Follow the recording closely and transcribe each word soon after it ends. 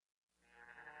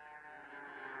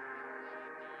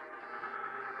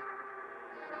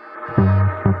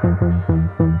This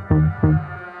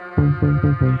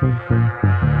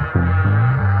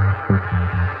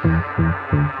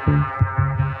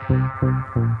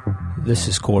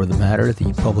is Core of the Matter,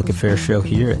 the public affairs show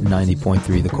here at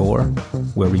 90.3 The Core,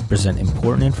 where we present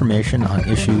important information on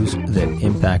issues that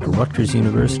impact Rutgers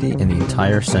University and the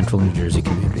entire central New Jersey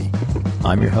community.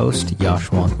 I'm your host,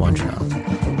 Yashwant Wanjana.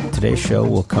 Today's show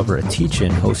will cover a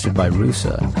teach-in hosted by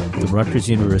RUSA, the Rutgers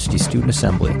University Student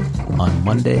Assembly, on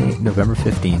Monday, November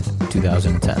 15th,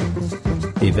 2010.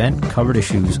 The event covered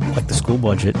issues like the school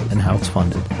budget and how it's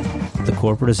funded, the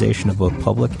corporatization of both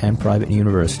public and private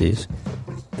universities,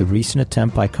 the recent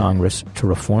attempt by Congress to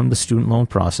reform the student loan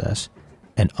process,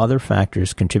 and other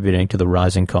factors contributing to the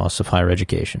rising costs of higher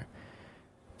education.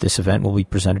 This event will be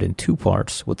presented in two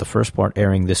parts, with the first part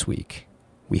airing this week.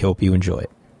 We hope you enjoy it.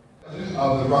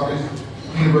 Of the Rutgers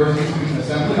University Student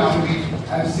Assembly,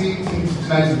 I'm seeing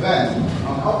tonight's event.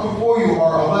 Up before you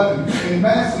are 11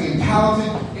 immensely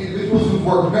talented individuals who've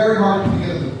worked very hard to put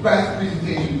together the best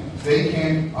presentation they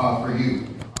can for you.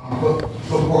 But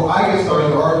before I get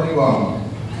started, there are a few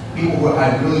people who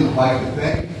I'd really like to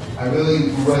thank. I really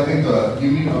thank the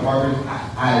Union of Rutgers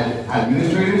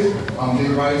administrators. They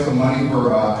provided some money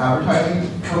for advertising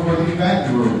for the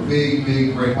event. They were a big,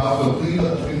 great help. So please give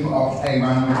them a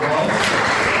round of applause.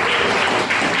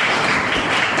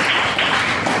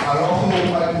 I'd also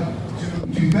like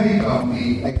to thank the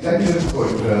executive for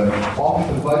the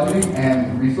Office of Budgeting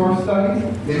and Resource Studies.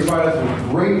 They provided us with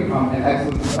great and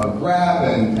excellent graph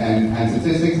and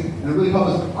statistics, and it really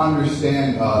helped us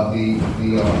understand the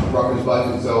Rutgers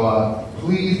budget. So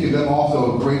please give them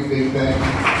also a great big thank you.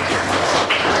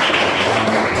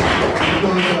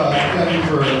 Those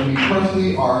for me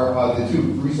personally are the two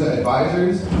RUSA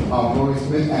advisors, Lori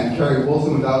Smith and Carrie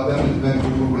Wilson. Without them, this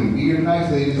event wouldn't be here tonight,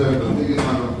 so they deserve the biggest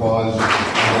round of applause.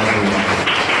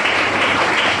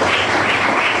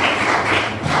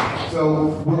 So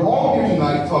we're all here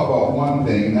tonight to talk about one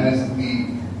thing, and that is the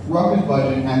Rutgers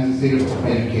budget and the state of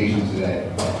education today.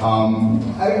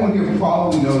 Everyone here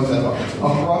probably knows that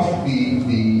across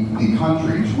the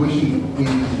country, tuition is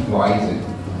rising.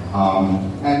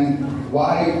 And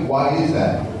why is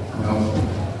that? You know,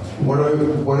 what are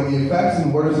the effects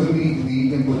and what are some of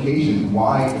the implications?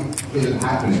 Why is it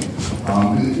happening?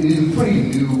 Because it is a pretty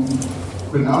new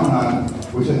phenomenon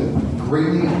which has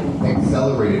greatly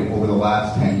accelerated over the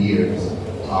last 10 years.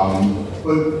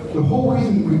 But the whole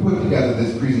reason we put together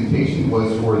this presentation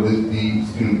was for the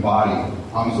student body.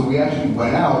 So we actually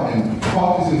went out and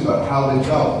talked to students about how they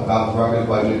felt about the Rutgers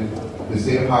budget, the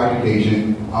state of higher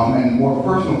education, and more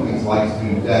personal things like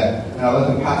student debt. And I'd like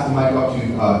to pass the mic up to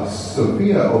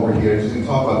Sophia over here. She's going to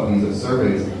talk about these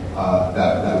surveys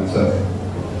that we took.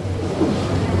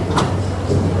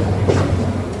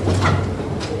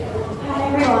 Hi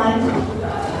everyone.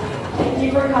 Thank you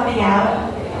for coming out.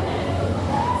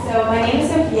 So my name is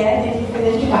Sophia. Thank you for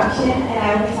the introduction, and I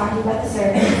will be talking about the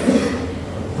surveys.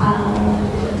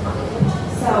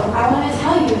 So I want to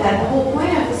tell you that the whole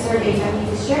point of the surveys that we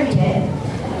distributed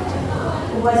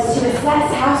was to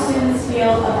assess how students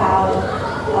feel about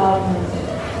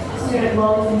student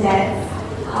loans and debts,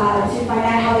 to find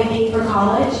out how they pay for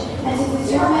college, and to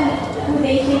determine who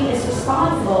they think is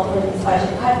responsible for these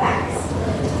budget cutbacks.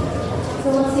 So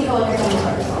let's take a look at some of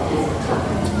our results.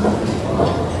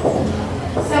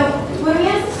 So when we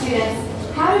asked the students,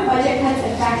 how do budget cuts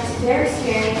affect their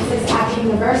experiences at the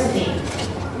university?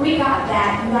 We got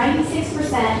that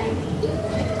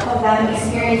 96% of them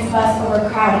experienced bus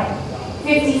overcrowding.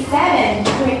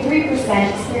 57.3%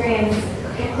 experienced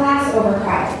class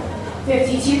overcrowding.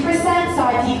 52% saw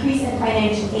a decrease in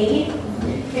financial aid.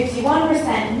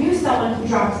 51% knew someone who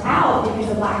dropped out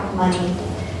because of lack of money.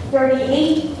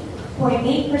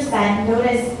 38.8%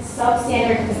 noticed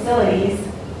substandard facilities.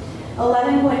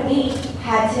 11.8%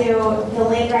 had to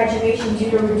delay graduation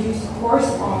due to reduced course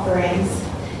offerings.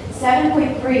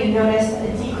 7.3% noticed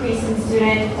a decrease in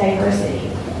student diversity,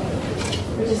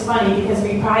 which is funny because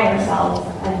we pride ourselves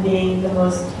on being the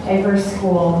most diverse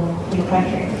school in the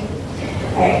country.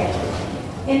 All right.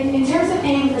 In terms of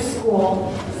paying for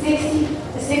school,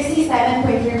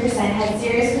 67.3% had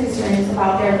serious concerns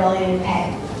about their ability to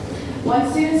pay. One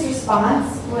student's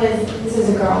response was, this is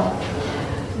a girl,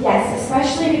 yes,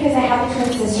 especially because I have a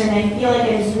twin sister and I feel like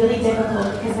it is really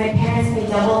difficult because my parents pay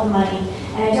double the money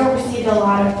and I don't receive a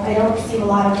lot of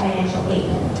financial aid.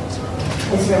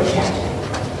 It's really tragic.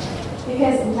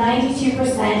 Because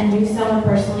 92% knew someone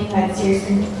personally who had serious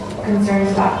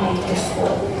concerns about paying for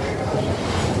school.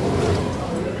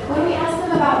 When we asked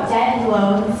them about debt and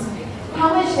loans, how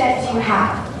much debt do you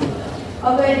have? A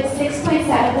good 6.7%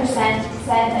 said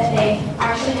that they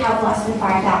actually have less than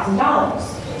 $5,000.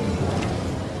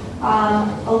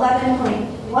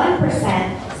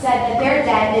 11.1% said that their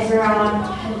debt is around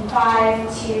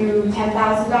 $5,000 to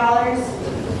 $10,000.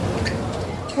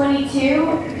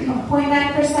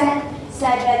 22.9%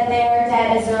 said that their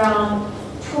debt is around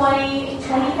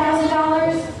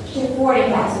 $20,000 to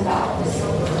 $40,000.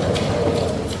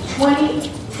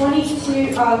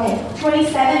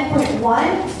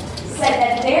 27.1% said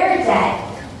that their debt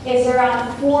is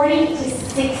around $40,000 to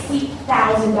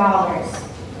 $60,000.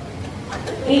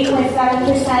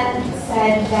 8.7%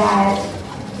 said that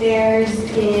theirs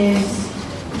is,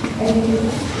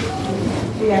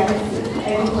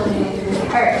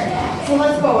 Alright, so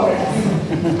let's go over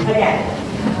this again.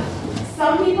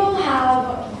 Some people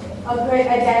have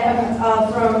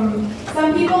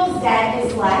some people's debt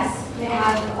is less. They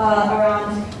have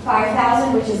around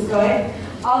 $5,000, which is good.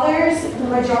 Others, the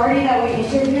majority that we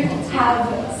interviewed, have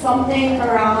something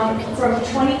around from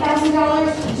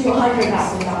 $20,000 to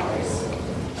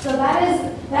 $100,000. So that is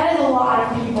a lot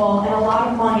of people and a lot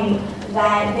of money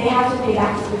that they have to pay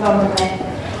back to the government.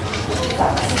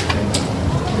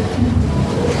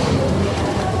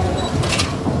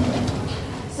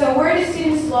 So where do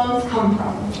students' loans come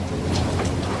from?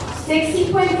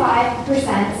 60.5%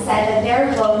 said that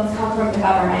their loans come from the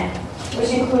government, which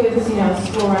includes,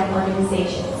 school-run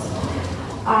organizations.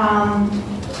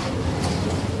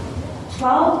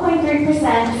 12.3%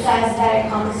 says that it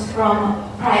comes from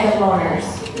private lenders.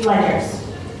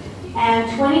 And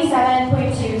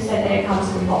 27.2% said that it comes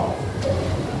from both.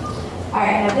 All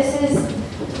right, now this is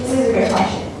a good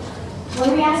question. When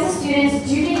we ask the students,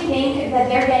 do they think that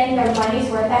they're getting their money's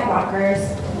worth at Rutgers?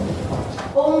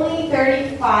 Only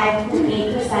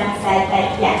 35.8% said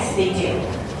that yes, they do.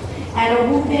 And a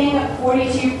whooping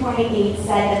 42.8% said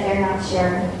that they're not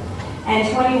sure. And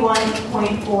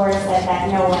 21.4% said that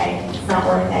no way, it's not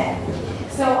worth it.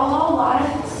 So although a lot of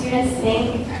students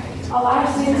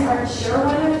aren't sure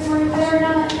whether it's worth it or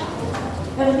not,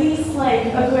 at least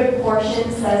a good portion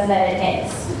says that it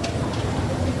is.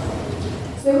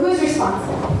 So who's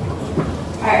responsible?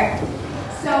 All right.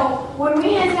 So when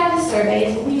we handed out the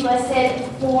surveys, we listed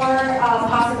 4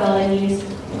 possibilities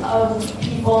of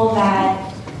people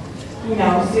that,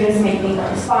 students may think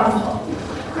are responsible.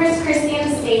 Chris Christie in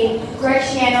the state, Greg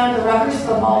Shannon, the Rutgers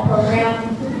football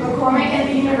program, McCormick at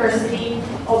the university,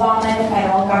 Obama and the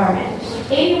federal government.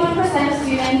 81% of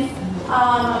students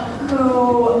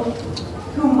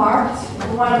who marked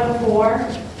one of the 4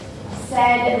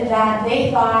 said that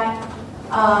they thought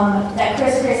that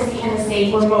Chris Christie and the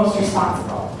state were most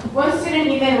responsible. One student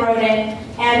even wrote it,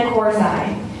 and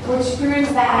Corzine, which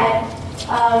proves that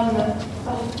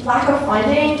lack of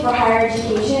funding for higher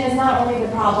education is not only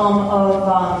the problem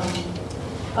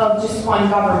of just one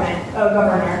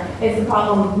governor, it's the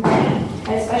problem of many,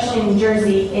 and especially in New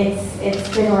Jersey, it's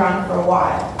been around for a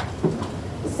while.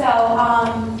 So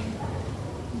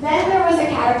then there was a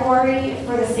category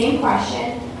for the same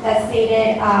question that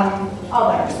stated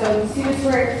other. So students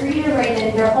were free to write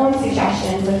in their own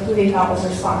suggestions of who they thought was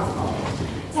responsible.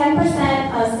 10%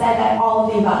 said that all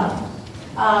of the above.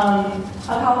 A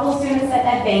couple of students said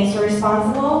that banks were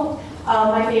responsible.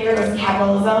 My favorite was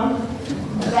capitalism.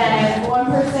 Then one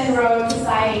person wrote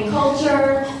society and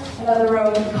culture, another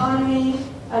wrote economy,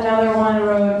 another one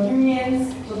wrote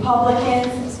unions,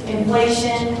 Republicans,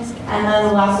 inflation, and then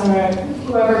the last one wrote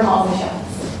whoever calls the shots.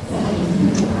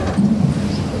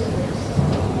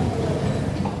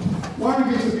 Why don't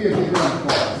we give Sophia a big round of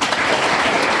applause?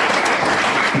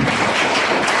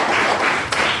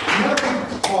 Now we're going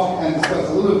to talk and discuss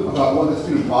a little bit about what the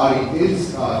student body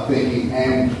is thinking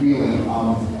and feeling.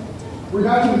 We're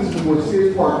now going into the more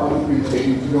serious part of the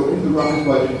presentation to go into the Rutgers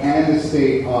budget and the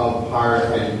state of higher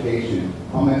education.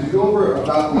 And to go over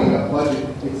about the budget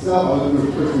itself, I was going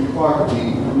to Kristen Clark of the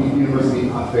University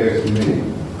Affairs Committee.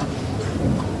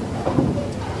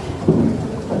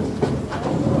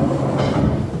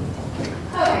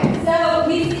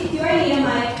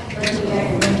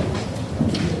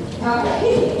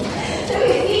 Okay. So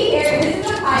we see here, this is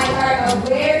a pie chart of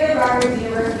where the Rutgers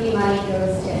University money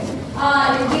goes to.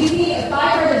 We see a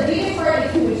pie chart, the biggest part is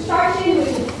construction, which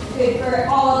is good for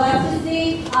all of us to see.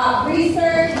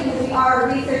 Research, because we are a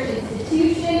research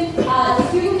institution.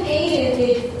 Student aid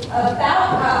is about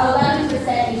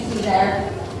 11% you see there.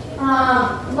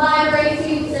 Library,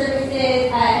 student services,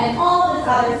 and all this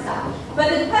other stuff. But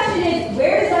the question is,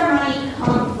 where does our money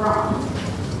come from?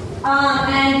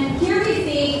 And here we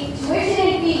see tuition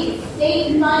and fees,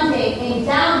 state funding,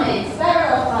 endowments,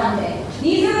 federal funding.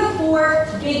 These are the 4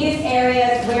 biggest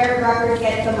areas where Rutgers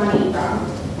gets the money from.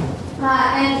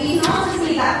 And we can also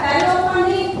see that federal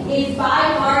funding is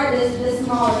by far the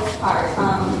smallest part.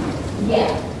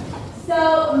 So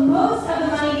most of the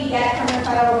money we get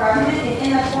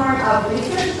of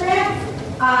research grants.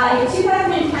 In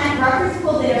 2010, Rutgers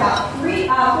pulled in about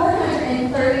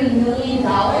 $430 million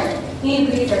in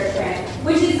research grants,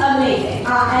 which is amazing, and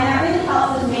that really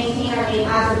helps us maintain our name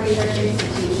as a research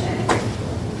institution.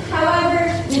 However,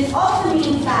 this also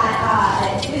means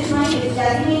that this money is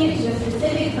designated to a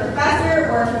specific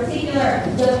professor or a particular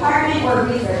department or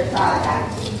research project,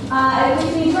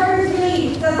 which means Rutgers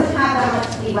really doesn't have that much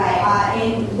leeway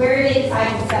in where they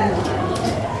decide to spend the money.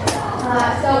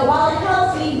 So while it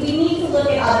helps, we need to look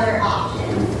at other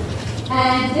options.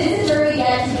 And this is where we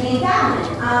get to the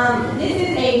endowment. This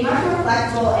is a much more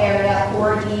flexible area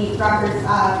for the Rutgers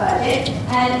budget,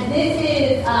 and this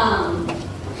is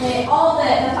all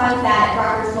the funds that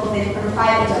Rutgers pulls in from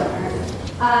private donors.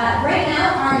 Right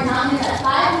now, our endowment is at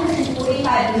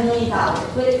 $545 million,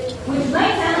 which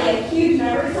might sound like a huge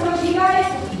number to some of you guys,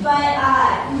 but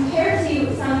compared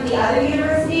to some of the other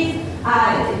universities,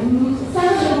 some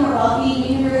of the more wealthy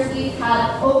universities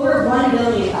have over $1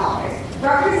 billion.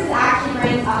 Rutgers is actually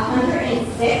ranked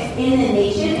 106th in the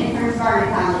nation in terms of our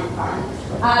endowment fund,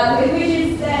 which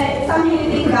is something to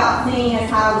think about, seeing as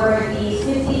how we're the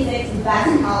 56th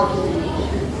best college in the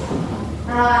nation.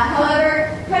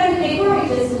 However, President Bigler, we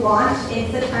just launched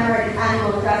in September at his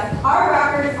annual address, Our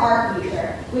Rutgers, Our Future,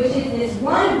 which is this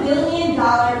 $1 billion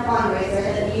fundraiser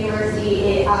that the university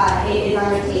is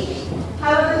undertaking.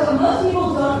 However, what most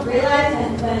people don't realize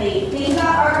when they think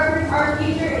about Our Rutgers, Our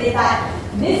Future is that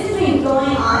this has been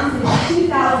going on since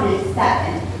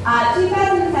 2007.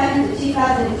 2007 to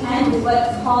 2010 was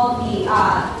what's called the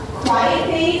quiet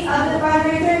phase of the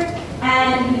fundraiser,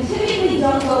 and we typically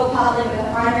don't go public with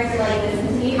a fundraiser like this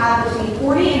until we have between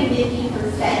 40 and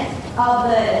 50% of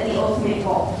the ultimate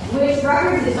goal, which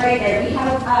Rutgers is right there.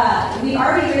 We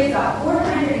already raised about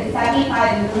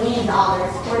 $475 million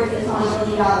towards this $1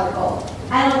 billion goal,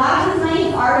 and a lot of this money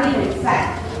has already been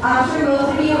spent. I'm sure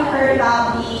most of you have heard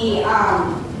about the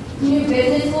new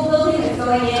business school building that's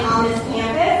going in on this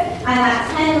campus, and that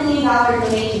 $10 million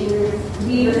donation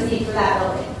we received for that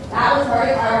building. That was part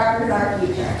of Our Rutgers, Our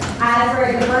Future. As for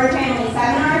the Byrne Family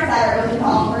Seminars that are open to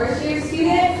all first-year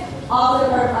students, also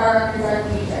part of Our Rutgers, Our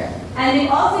Future. And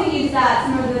they've also used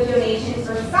some of the donations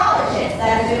for scholarships that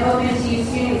have been open to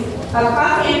students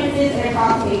across campuses and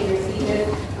across majors, because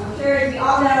I'm sure, as we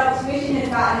all know, tuition has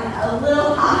gotten a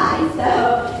little high, so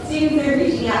students are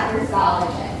reaching out for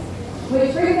scholarships.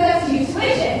 Which brings us to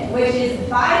tuition, which is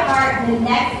by far the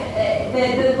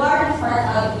largest part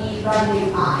of the revenue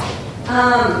pie.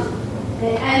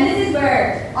 And this is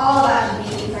where all of us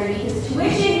should be concerned, because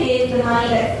tuition is the money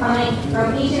that's coming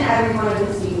from each and every one of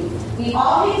the students. We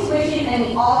all pay tuition and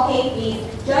we all pay fees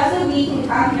just so we can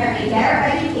come here and get our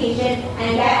education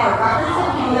and get our Rutgers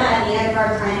diploma at the end of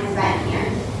our time spent here.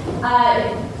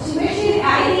 Tuition, I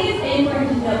think it's important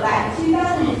to note that in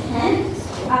 2010,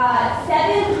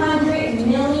 $700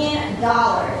 million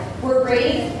were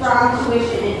raised from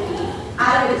tuition and fees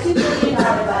out of a $2 billion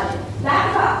budget.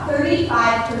 That's about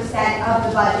 35% of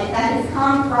the budget that has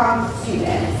come from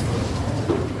students.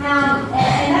 And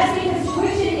that's because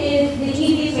tuition is the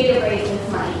easiest way to raise this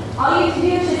money. All you have to do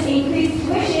is just increase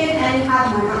tuition and you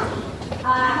have more money.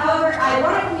 However, I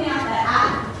want to point out that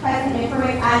at President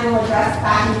McCormick's annual address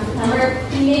back in September,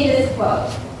 he made this quote.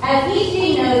 As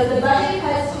each knows, the budget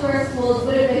cuts to our schools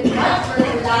would have been much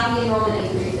worse without the enrollment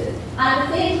increases. At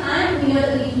the same time, we know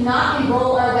that we cannot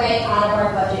enroll our way out of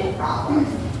our budget problems.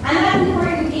 And that's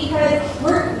important because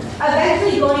we're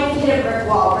eventually going to hit a brick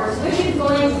wall where tuition is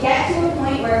going to get to a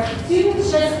point where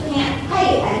students just can't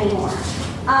pay it anymore.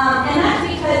 And that's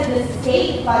because the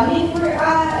state funding for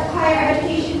higher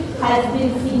education has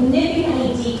been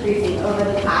significantly decreasing over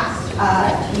the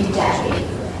past few decades.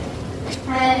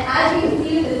 And as you can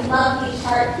see with this lovely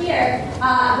chart here,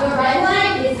 the red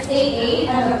line is state aid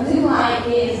and the blue line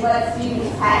is what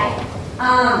students pay.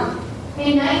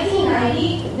 In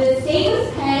 1990, the state was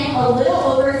paying a little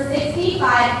over 65%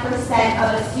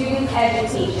 of a student's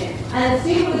education, and the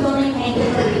student was only paying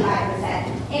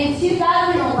 35%. In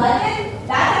 2011,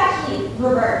 that's actually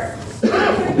reversed.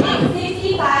 Students are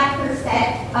paying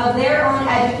 65% of their own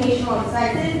educational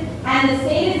expenses, and the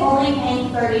state is only paying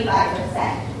 35%.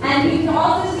 And you can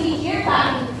also see here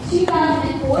back in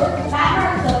 2004, that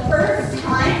marks the first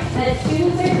time that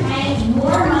students are paying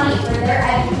more money for their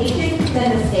education than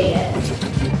the state is.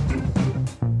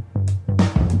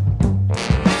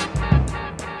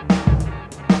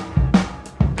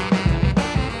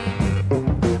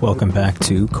 Welcome back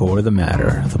to Core the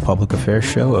Matter, the public affairs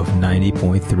show of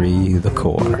 90.3 The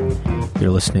Core.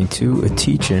 You're listening to a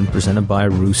teach-in presented by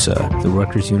RUSA, the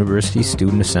Rutgers University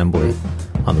Student Assembly,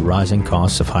 on the rising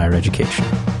costs of higher education.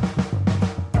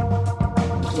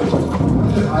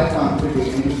 I found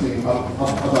pretty interesting of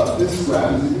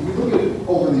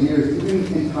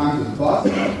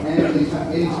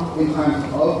in times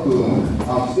of boom,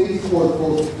 state support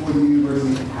for the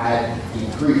university had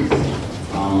decreased.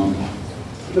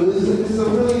 So this is a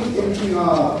really interesting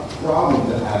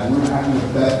problem to have. We're not having the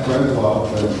best friends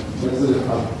off, but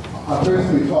first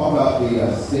we talk about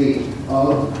the state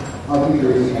of New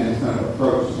Jersey and its kind of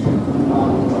approach to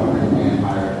government and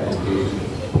higher education.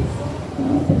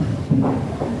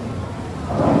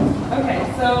 Okay,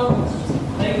 so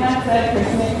like Matt said,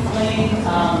 Kristen explained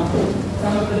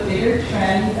some of the bigger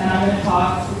trends, and I'm going to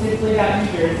talk specifically about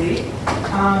New Jersey.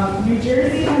 New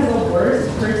Jersey has the worst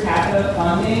per capita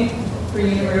funding for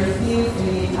universities in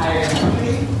the entire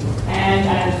country, and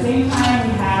at the same time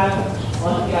we have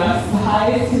the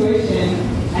highest tuition,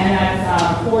 and that's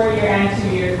 4-year and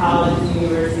 2-year college and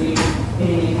universities in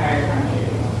the entire country.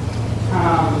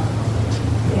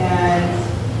 And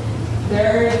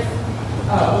there's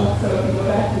so if you go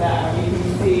back to that, you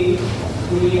can see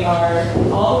we are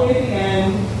all the way at the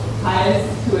end, highest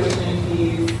tuition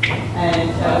fees, and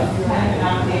that was kind of an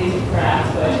outdated graph,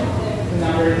 but the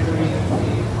numbers remain the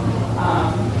same.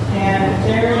 And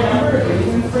there are a number of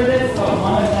reasons for this, but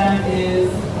one of them is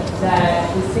that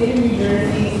the state of New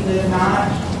Jersey does not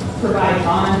provide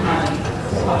bond money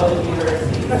to public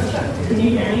universities. Can you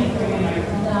hear me?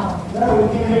 No, we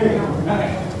can't hear you.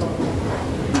 Okay.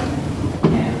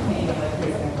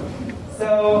 So,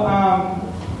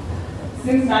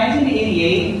 since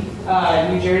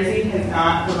 1988, New Jersey has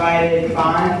not provided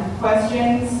bond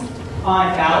questions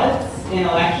on ballots in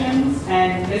elections,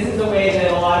 and this is a way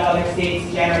that a lot of other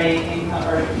states generate income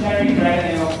or generate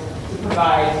revenue to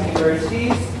provide to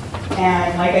universities.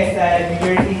 And like I said,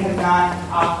 New Jersey has not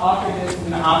offered this as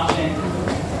an option.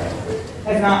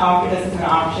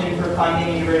 For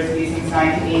funding universities since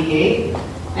 1988.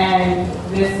 And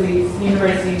this leaves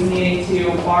universities needing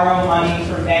to borrow money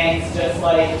from banks just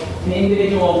like an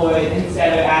individual would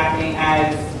instead of acting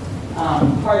as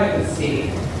part of the state.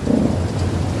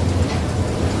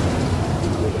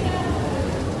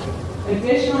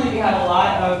 Additionally, we have a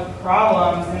lot of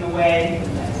problems in the way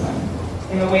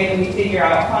that we figure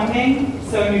out funding.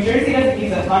 So New Jersey doesn't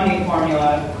use a funding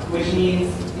formula, which means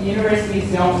the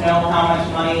universities don't know how much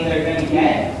money they're going to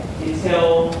get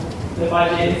until the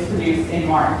budget is produced in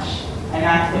March. And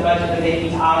that's the budget that they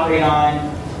need to operate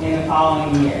on in the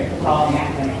following year, the following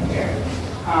academic year.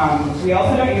 We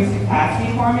also don't use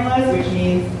capacity formulas, which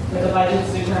means that the budget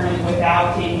is determined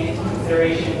without taking into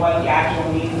consideration what the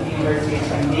actual needs of the university is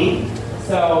going to be.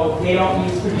 So they don't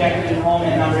use projected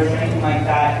enrollment numbers or anything like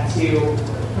that to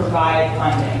provide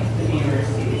funding to the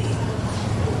universities.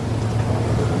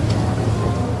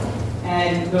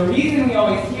 And the reason we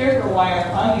always hear for why our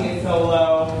funding is so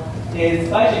low is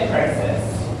budget crisis.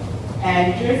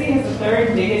 And New Jersey has the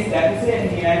third biggest deficit in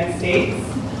the United States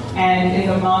and is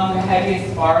among the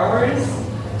heaviest borrowers.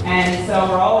 And so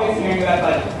we're always hearing about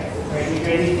budget crisis, right? New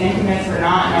Jersey is infamous for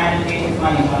not managing its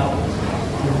money well.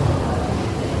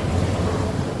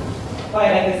 But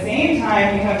at the same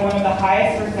time, we have one of the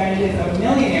highest percentages of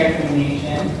millionaires in the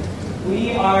nation.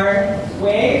 We are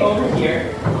way over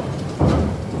here,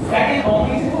 second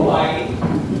only to Hawaii.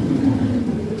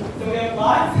 So we have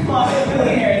lots and lots of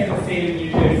millionaires in the state of New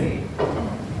Jersey.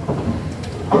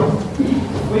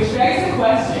 Which begs the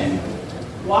question,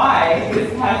 why this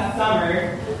past summer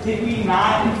did we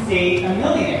not instate a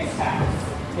millionaire's tax?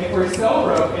 If we're so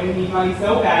broke and we need money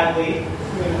so badly,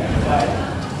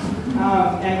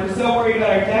 and we're so worried about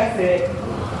our deficit,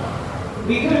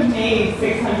 we could have made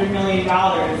 $600 million in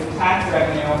tax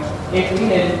revenue if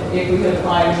we could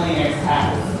apply a millionaire's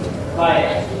tax. But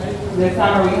this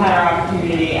summer we had our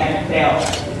opportunity and it failed.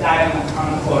 It died on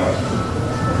the floor.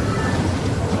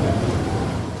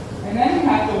 And then we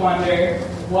have to wonder,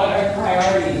 what are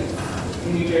priorities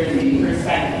in New Jersey for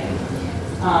spending?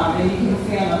 And you can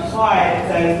see on the slide, it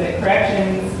says that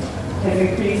corrections has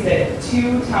increased at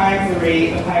 2 times the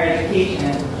rate of higher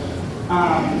education.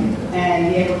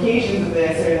 And the implications of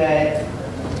this are that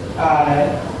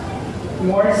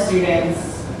more students,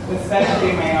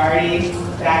 especially minority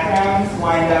backgrounds,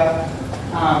 wind up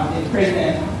in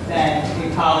prison than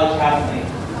in college housing,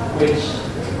 which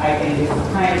I think is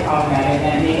kind of problematic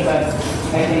and makes us,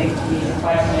 I think, need to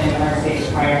question our state's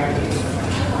priorities.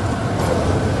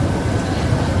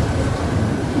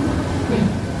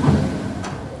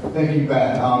 Thank you,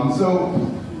 Beth. So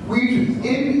in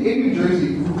New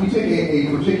Jersey, we take a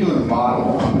particular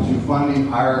model to funding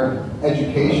higher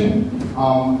education.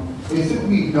 It's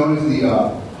typically known as the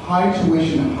high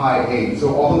tuition, high aid.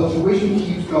 So although the tuition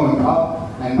keeps going up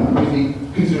and can be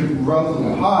considered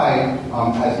relatively high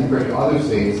as compared to other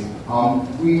states,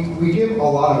 we give a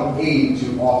lot of aid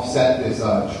to offset this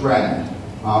trend.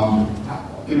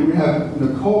 we're going to have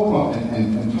Nicole come up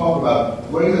and talk about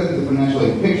what exactly the financial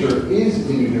aid picture is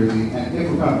in New Jersey and if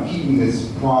we're kind of keeping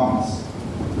this promise.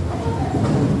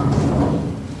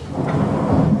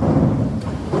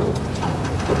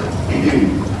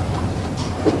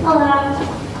 Hello.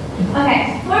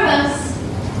 Okay, foremost,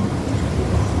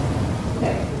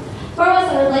 I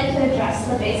would like to address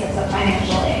the basics of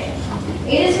financial aid.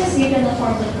 Aid is received in the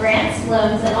forms of grants,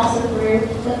 loans, and also through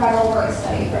the Federal Work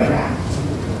Study Program.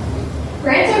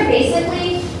 Grants are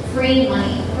basically free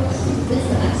money. Oops, this is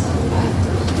the next one.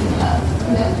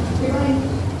 No, you're going.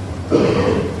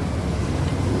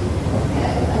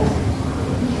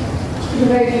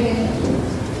 There we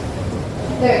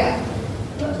go.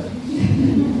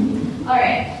 All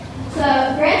right. So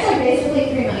grants are basically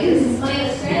free money. This is money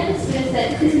that's granted to students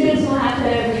that students will have to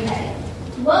repay.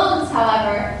 Loans,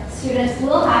 however, students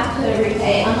will have to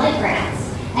repay, unlike grants,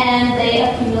 and they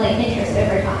accumulate interest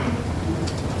over time.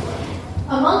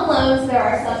 Among loans, there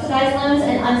are subsidized loans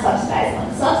and unsubsidized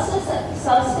loans.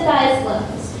 Subsidized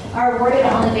loans are awarded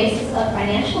on the basis of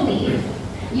financial need.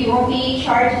 You won't be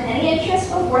charged any interest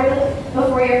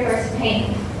before your first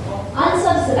payment.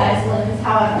 Unsubsidized loans,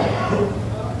 however,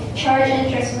 charge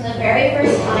interest from the very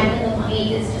first time that the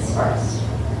money is dispersed.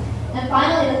 And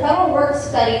finally, the Federal Work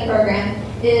Study Program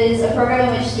is a program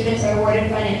in which students are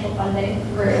awarded financial funding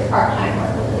through part-time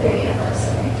work with their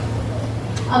university.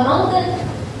 Among the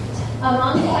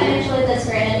financial aid that's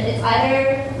granted, it's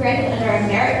either granted under a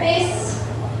merit-based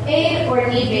aid or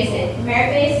need-based aid.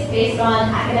 Merit-based based on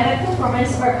academic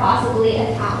performance or possibly a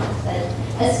talent that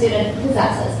a student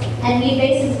possesses. And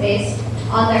need-based is based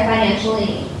on their financial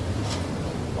need.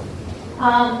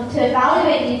 To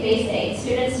evaluate need-based aid,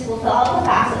 students will fill out the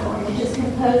FAFSA form, which is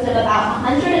composed of about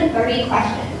 130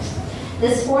 questions.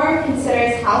 This form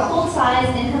considers household size,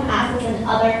 income, assets, and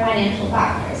other financial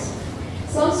factors.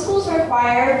 Some schools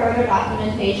require further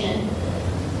documentation,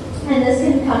 and this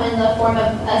can come in the form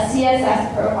of a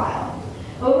CSS profile.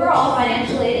 Overall,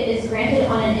 financial aid is granted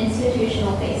on an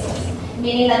institutional basis,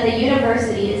 meaning that the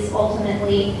university is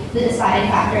ultimately the deciding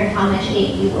factor in how much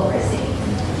aid you will receive.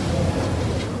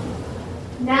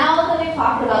 Now that we've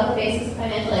talked about the basics of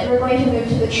financial aid, we're going to move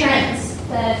to the trends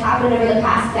that have happened over the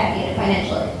past decade of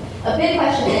financial aid. A big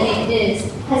question is,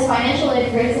 has financial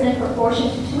aid risen in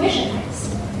proportion to tuition hikes?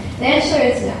 The answer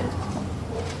is no.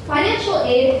 Financial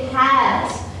aid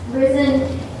has risen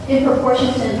in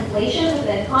proportion to inflation of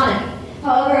the economy.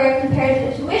 However,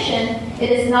 compared to tuition, it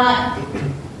has not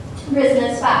risen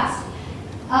as fast.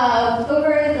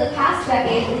 Over the past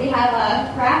decade, we have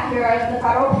a graph here of the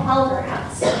federal Pell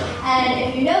Grants. And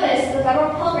if you notice, the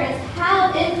federal Pell Grants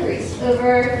have increased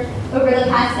over the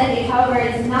past decade. However,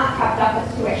 it has not kept up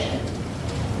with tuition.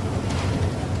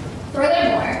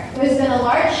 Furthermore, there's been a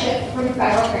large shift from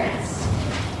federal grants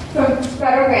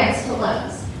to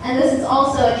loans. And this is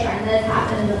also a trend that has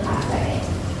happened in the past decade.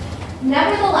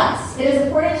 Nevertheless, it is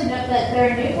important to note that there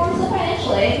are new forms of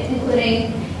financial aid,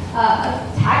 including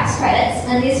tax credits,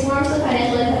 and these forms of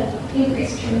financial aid have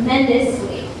increased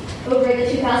tremendously over the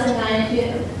 2009 to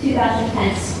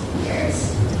 2010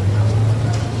 years.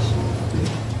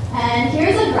 And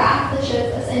here's a graph that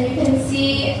shows this, and you can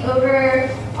see over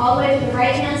all the way to the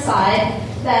right-hand side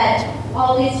that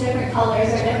all these different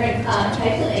colors are different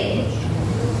types of aid.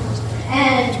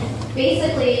 And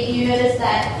basically, you notice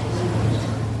that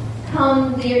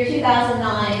come the year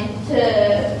 2009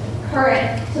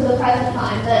 to the present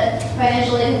time, that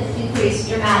financial aid has increased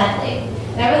dramatically.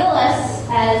 Nevertheless,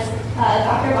 as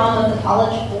Dr. Baum of the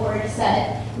College Board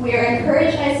said, we are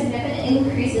encouraged by significant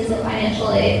increases in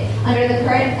financial aid. Under the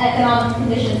current economic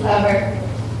conditions, however,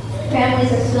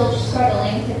 families are still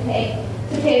struggling to pay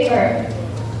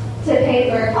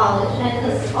for college. And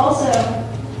this also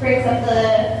brings up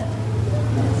the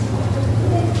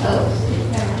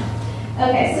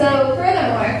okay, so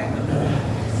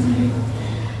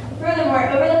Furthermore,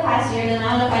 over the past year, the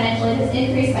amount of financial aid has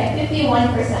increased by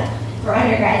 51% for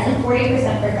undergrads and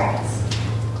 40% for grads.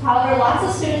 However, lots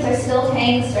of students are still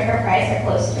paying the sticker price or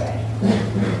close to it.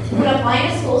 When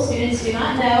applying to school, students do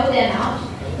not know the amount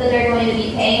that they're going to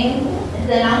be paying,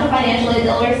 the amount of financial aid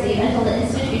they'll receive until the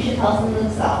institution tells them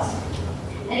themselves.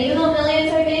 And even though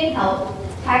millions are being helped,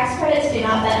 tax credits do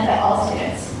not benefit all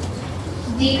students.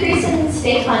 Decrease in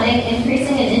state funding,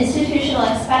 increasing in institutional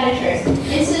expenditures,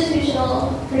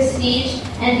 institutional prestige,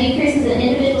 and decreases in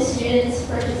individual students'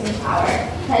 purchasing power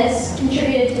has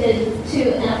contributed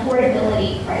to an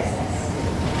affordability crisis.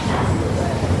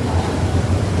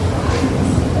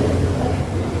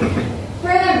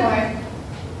 Furthermore,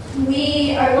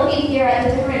 we are looking here at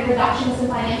the different reductions in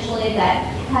financial aid that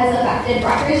has affected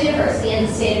Rutgers University and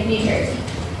the state of New Jersey.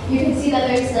 you can see that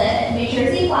there's the New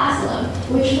Jersey class loan,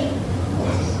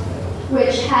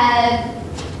 which had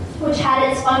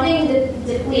its funding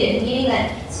depleted, meaning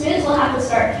that students will have to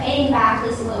start paying back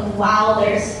this loan while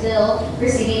they're still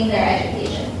receiving their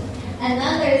education. And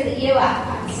then there's the EOF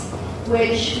cuts,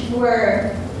 which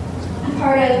were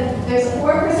there's a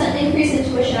 4% increase in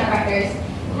tuition at Rutgers.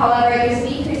 However, there's a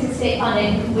decrease in state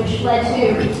funding, which led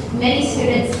to many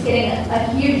students getting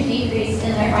a huge decrease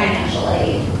in their financial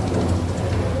aid.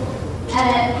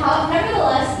 And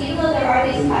nevertheless, even though there are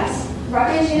these cuts,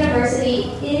 Rutgers University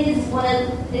is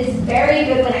very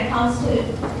good when it comes to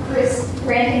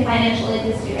granting financial aid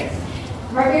to students.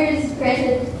 Rutgers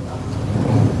granted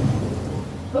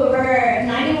over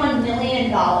 $91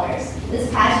 million this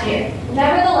past year.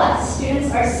 Nevertheless,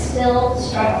 students are still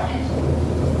struggling.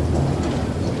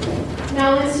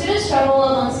 Now, when students struggle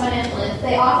amongst financial aid,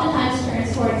 they oftentimes turn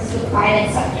towards the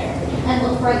private sector and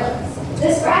look for loans.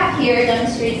 This graph here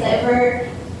demonstrates that over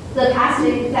the past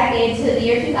decade to the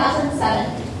year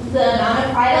 2007, the amount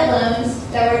of private loans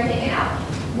that were taken out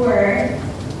were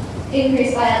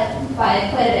increased by quite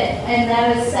a bit, and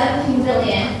that was $17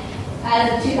 billion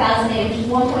as of 2008, which is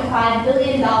 $1.5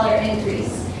 billion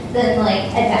increase than like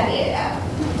a decade ago.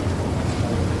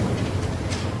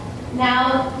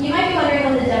 Now, you might be wondering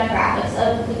what the demographics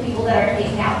of the people that are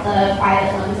taking out the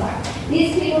private loans are.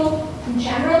 These people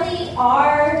generally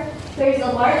there's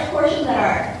a large portion that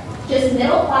are just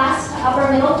middle class to upper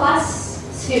middle class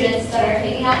students that are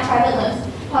taking out private loans.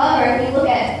 However, if you look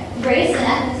at race and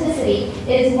ethnicity,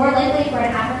 it is more likely for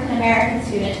an African American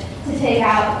student to take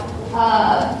out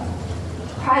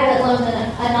private loan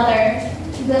than another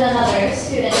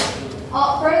student.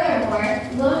 Furthermore,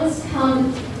 loans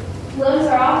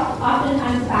are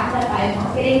oftentimes backed up by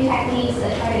marketing techniques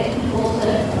that try to get people to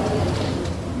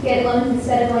get loans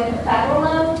instead of going for federal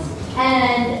loans,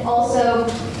 and also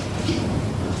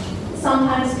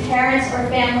sometimes parents or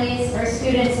families or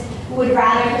students would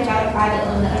rather take out a private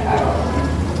loan than a federal loan.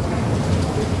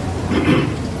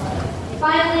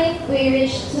 Finally, we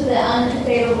reach to the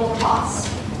unfavorable costs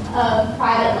of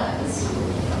private loans.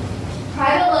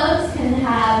 Private loans can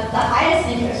have the highest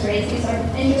interest rates. These are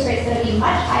interest rates that would be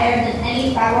much higher than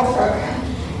any federal program,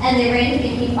 and they range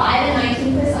between 5 and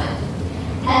 19%.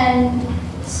 And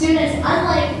students,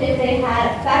 unlike if they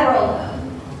had a federal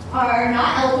loan, are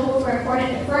not eligible for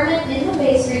important deferment,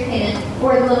 income-based repayment,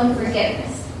 or loan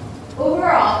forgiveness.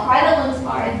 Overall, private loans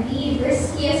are the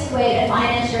riskiest way to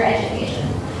finance your education.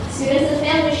 Students and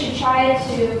families should try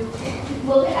to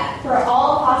look for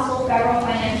all possible federal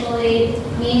financial aid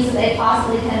means that they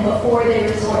possibly can before they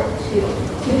resort to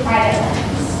private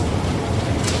loans.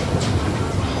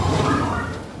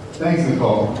 Thanks,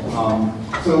 Nicole.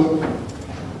 So,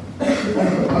 a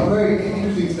very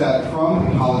interesting stat from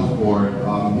the College Board,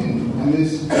 and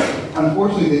this,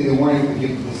 unfortunately, they weren't able to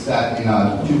give this stat in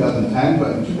 2010, but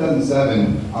in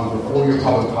 2007, for four-year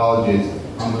public colleges,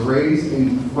 the raise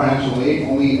in financial aid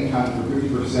only accounted for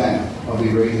 50% of the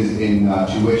raises in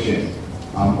tuition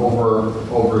over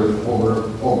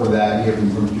that year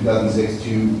from 2006 to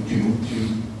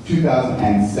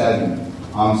 2007.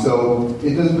 So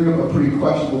it does bring up a pretty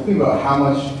questionable thing about how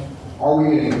much are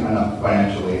we getting enough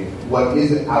financial aid? What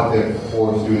is it out there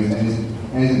for students?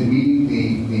 And is it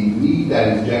meeting the need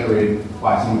that is generated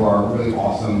by some of our really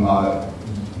awesome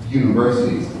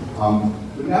universities?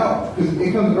 But now, because it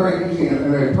becomes very interesting and a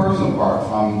very personal part.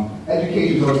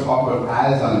 Education is always talked about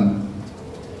as an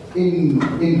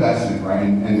investment, right?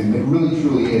 And it really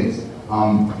truly is.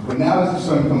 But now it's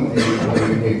starting to become a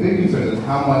big concern of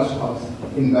how much of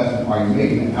investment are you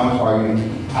making and how much are you going to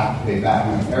have to pay back.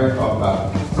 And Eric talked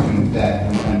about student debt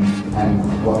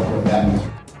and what that means.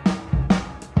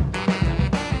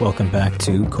 Welcome back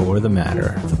to Core the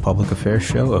Matter, the public affairs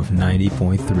show of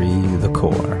 90.3 The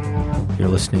Core. You're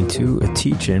listening to a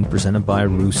teach-in presented by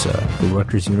RUSA, the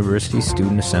Rutgers University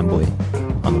Student Assembly,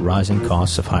 on the rising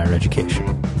costs of higher education.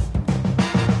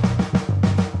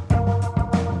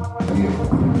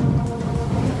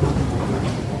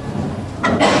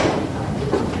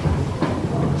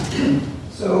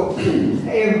 So,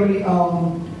 hey everybody,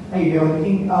 how you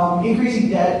doing? Increasing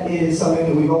debt is something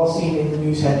that we've all seen in the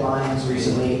news headlines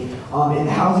recently. In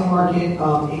the housing market,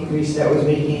 increase that was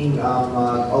making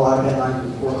a lot of headlines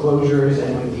with foreclosures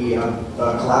and with the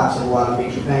collapse of a lot of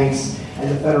major banks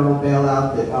and the federal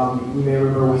bailout that you may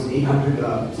remember was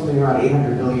something around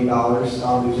 $800 billion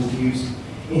was infused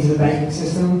into the banking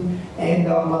system. And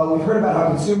we've heard about how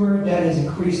consumer debt has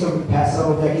increased over the past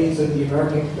several decades, so the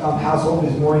American household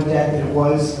is more in debt than it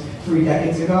was 3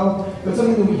 decades ago. But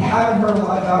something that we haven't heard a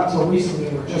lot about until recently,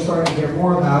 and we're just starting to hear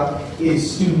more about,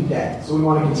 is student debt. So we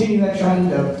want to continue that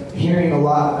trend of hearing a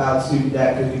lot about student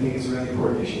debt because we think it's a really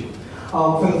important issue.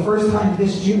 For the first time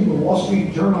this June, the Wall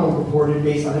Street Journal reported,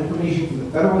 based on information from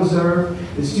the Federal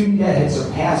Reserve, that student debt had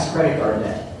surpassed credit card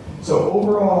debt. So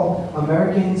overall,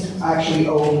 Americans actually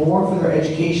owe more for their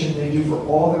education than they do for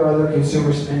all their other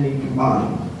consumer spending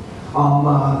combined.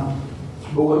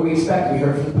 But what do we expect? We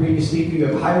heard from the previous speaker, you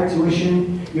have higher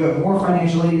tuition, you have more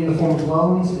financial aid in the form of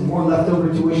loans, and more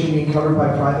leftover tuition being covered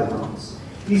by private loans.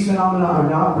 These phenomena are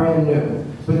not brand new,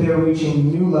 but they're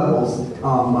reaching new levels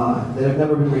that have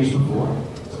never been reached before.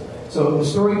 So the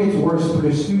story gets worse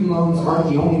because student loans aren't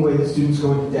the only way that students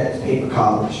go into debt to pay for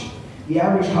college. The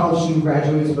average college student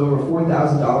graduates with over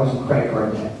 $4,000 in credit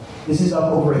card debt. This is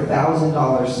up over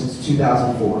 $1,000 since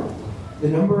 2004. The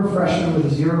number of freshmen with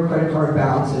a zero credit card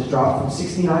balance has dropped from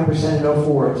 69% in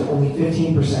 2004 to only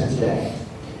 15% today.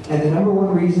 And the number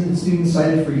one reason that students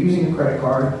cited for using a credit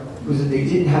card was that they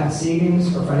didn't have the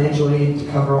savings or financial aid to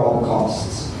cover all the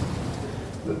costs.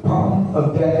 The problem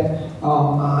of debt,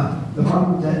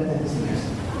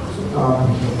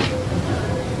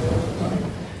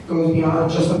 goes beyond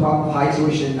just the problem of high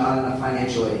tuition and not enough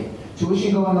financial aid.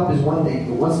 Tuition going up is one thing,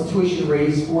 but once the tuition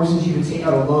raise forces you to take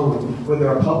out a loan, whether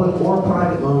a public or a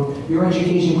private loan, your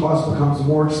education cost becomes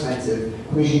more expensive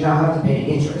because you now have to pay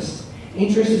interest.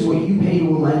 Interest is what you pay to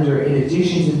a lender in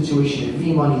addition to the tuition and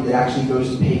fee money that actually goes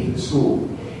to pay for the school.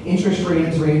 Interest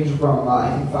rates range from, I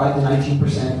think, 5 to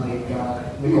 19%, like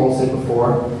Nicole said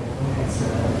before.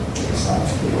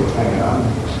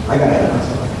 I got it.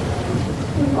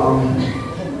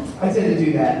 I said to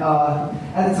do that.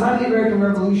 At the time of the American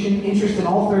Revolution, interest in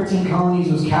all 13 colonies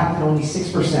was capped at only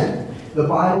 6%. The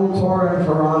Bible, Torah, and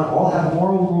Quran all have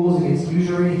moral rules against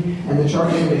usury and the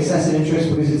charging of excessive interest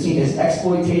because it's seen as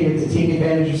exploitative to take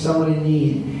advantage of someone in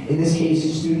need, in this case,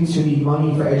 students who need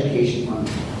money for education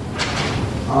funds.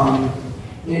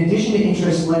 In addition to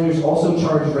interest, lenders also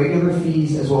charge regular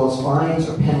fees as well as fines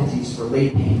or penalties for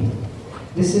late payment.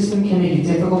 This system can make it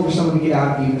difficult for someone to get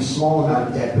out of even a small amount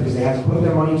of debt because they have to put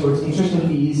their money towards interest and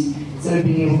fees instead of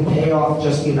being able to pay off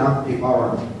just the amount that they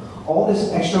borrowed. All this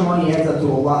extra money adds up to a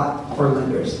lot for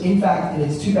lenders. In fact, in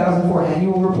its 2004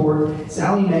 annual report,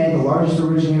 Sallie Mae, the largest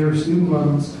originator of student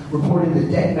loans, reported that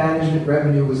debt management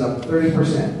revenue was up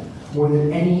 30%, more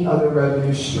than any other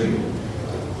revenue stream.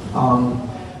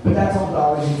 But that's all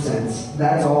dollars and cents.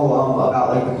 That's all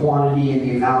about like the quantity and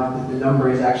the amount that the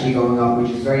number is actually going up, which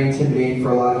is very intimidating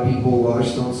for a lot of people while they're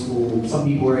still in school. Some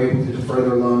people are able to defer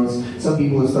their loans. Some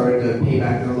people have started to pay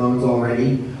back their loans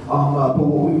already. But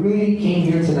what we really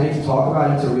came here tonight to talk about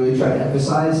and to really try to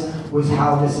emphasize was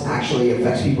how this actually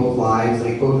affects people's lives,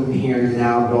 like both in the here and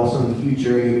now, but also in the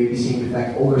future. You may be seeing it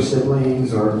affect older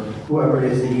siblings or whoever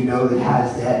it is that you know that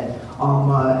has debt.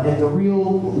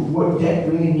 And what debt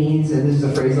really means, and this is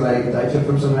a phrase that I took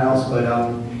from someone else, but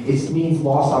it means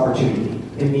lost opportunity.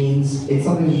 It means it's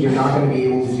something that you're not going to be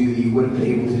able to do that you wouldn't have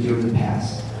been able to do in the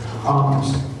past.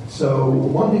 So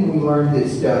one thing we learned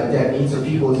is debt means for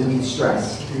people is it means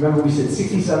stress. Remember we said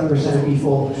 67% of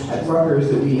people at Rutgers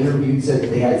that we interviewed said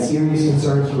that they had serious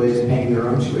concerns related to paying their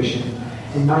own tuition.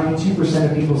 And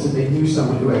 92% of people said they knew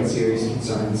someone who had serious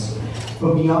concerns.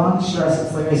 But beyond stress,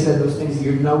 it's like I said, those things that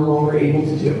you're no longer able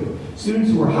to do. Students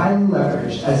who are highly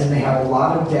leveraged, as in they have a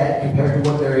lot of debt compared to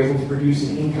what they're able to produce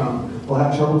in income, will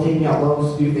have trouble taking out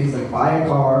loans to do things like buy a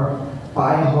car,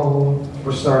 buy a home,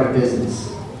 or start a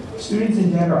business. Students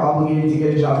in debt are obligated to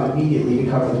get a job immediately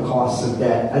to cover the costs of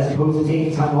debt, as opposed to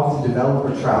taking time off to develop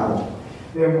or travel.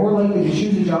 They are more likely to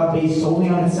choose a job based solely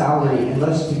on its salary and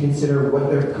less to consider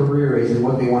what their career is and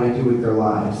what they want to do with their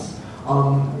lives.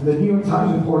 The New York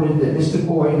Times reported that Miss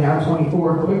DuBois, now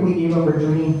 24, quickly gave up her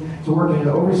dream to work in an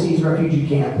overseas refugee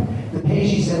camp. The pay,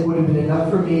 she said, would have been enough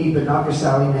for me, but not for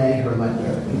Sallie Mae, her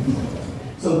lender.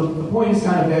 So the point is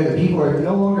kind of there that people are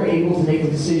no longer able to make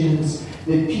the decisions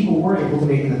that people were able to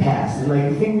make in the past. And like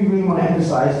the thing we really want to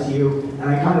emphasize to you, and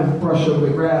I kind of brushed over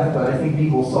the graph, but I think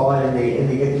people saw it and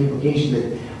they get the implication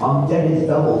that debt has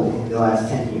doubled in the last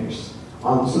 10 years.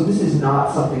 So this is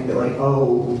not something that like,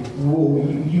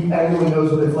 everyone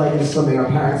knows what it's like. This is something our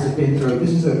parents have been through. This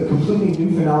is a completely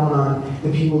new phenomenon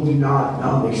that people do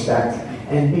not expect.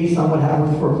 And based on what happened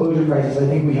with the foreclosure crisis, I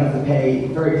think we have to pay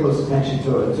very close attention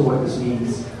to what this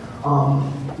means.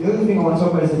 The other thing I want to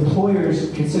talk about is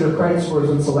employers consider credit scores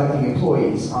when selecting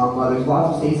employees. There's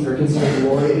lots of states that are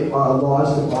considering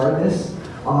laws to bar this.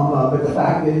 But the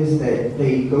fact is that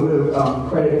they go to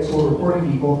credit score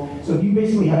reporting people. So if you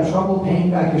basically have trouble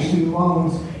paying back your student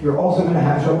loans, you're also going to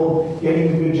have trouble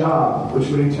getting a good job, which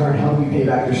would in turn help you pay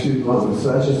back your student loans.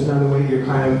 So that's just another way you're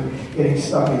kind of getting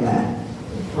stuck in that.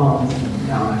 No,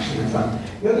 actually, that's not.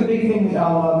 The other big thing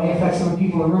that may affect some of the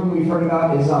people in the room that we've heard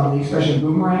about is the expression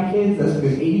boomerang kids. That's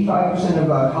because 85% of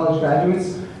college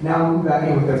graduates now move back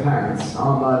in with their parents.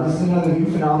 This is another new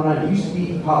phenomenon. It used to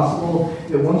be possible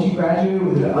that once you graduated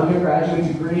with an undergraduate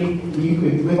degree, you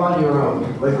could live on your own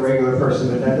like a regular person,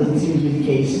 but that doesn't seem to be the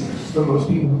case for most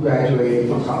people who graduated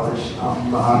from college.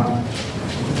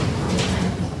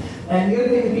 And the other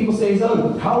thing that people say is,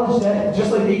 oh, college debt,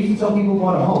 just like they used to tell people who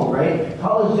want a home, right?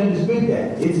 College debt is good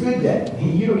debt. It's good debt.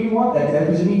 You want that debt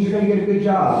because it means you're going to get a good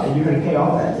job and you're going to pay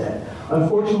off that debt.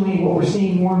 Unfortunately, what we're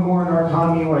seeing more and more in our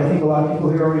economy, what I think a lot of people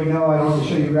here already know, I don't have to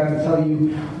show you a graph to tell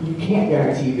you, you can't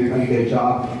guarantee you're going to get a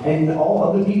job. And all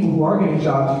other people who are getting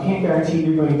jobs, you can't guarantee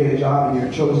you're going to get a job in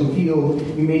your chosen field.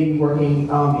 You may be working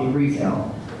in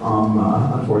retail,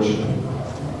 unfortunately.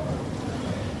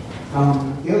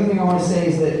 The other thing I want to say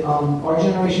is that our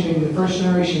generation, maybe the first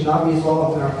generation, not be as well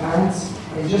off than our parents.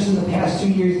 And just in the past 2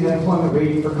 years, the unemployment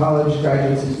rate for college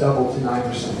graduates has doubled to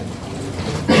 9%.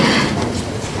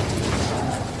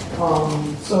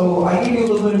 So I gave you a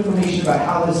little bit of information about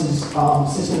how this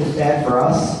system is bad for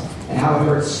us and how it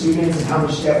hurts students and how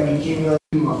much debt we accumulate.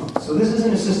 So this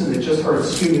isn't a system that just hurts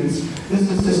students. This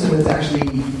is a system that's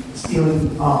actually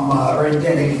stealing or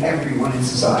indebting everyone in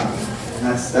society.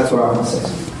 And that's what I want to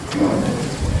say.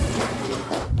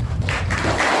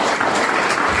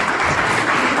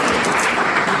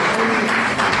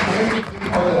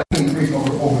 Increase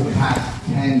over the past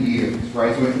 10 years,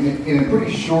 right? So in a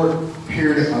pretty short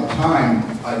period of time,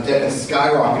 debt has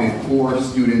skyrocketed for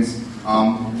students.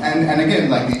 And again,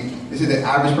 like they say the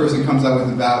average person comes out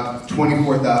with about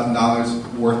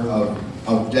 $24,000 worth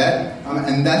of debt,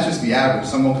 and that's just the average.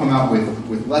 Some will come out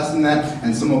with less than that,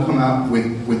 and some will come out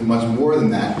with much more than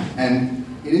that. And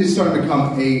it is starting to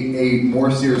become a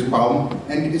more serious problem,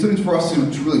 and it's something for us to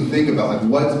really think about,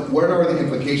 like what are the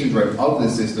implications, right, of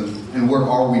this system, and where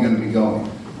are we going to be going?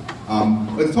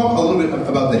 Let's talk a little bit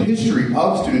about the history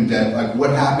of student debt, like what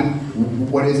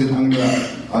happened, what is it. I'm going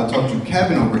to talk to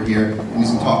Kevin over here, and he's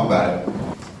going to talk about it.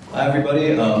 Hi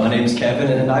everybody, my name is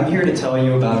Kevin, and I'm here to tell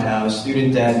you about how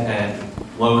student debt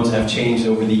and loans have changed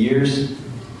over the years.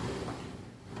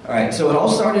 Alright, so it all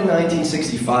started in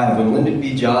 1965 when Lyndon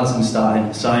B. Johnson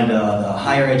signed the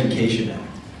Higher Education Act.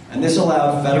 And this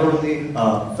allowed federally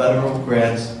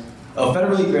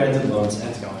granted loans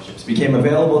and scholarships became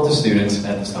available to students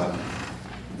at this time.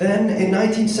 Then in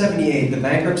 1978, the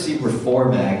Bankruptcy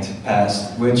Reform Act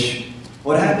passed, which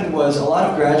what happened was a lot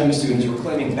of graduate students were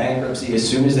claiming bankruptcy as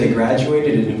soon as they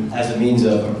graduated as a means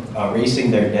of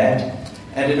erasing their debt.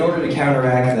 And in order to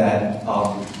counteract that,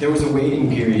 there was a waiting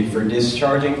period for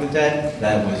discharging the debt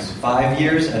that was 5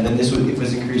 years, and then it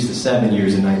was increased to 7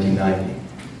 years in 1990.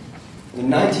 In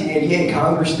 1988,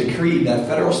 Congress decreed that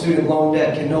federal student loan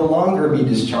debt can no longer be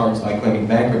discharged by claiming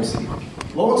bankruptcy.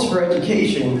 Loans for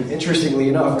education, interestingly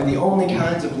enough, were the only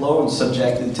kinds of loans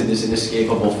subjected to this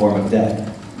inescapable form of debt.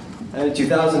 And in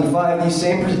 2005, these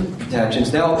same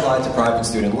protections now apply to private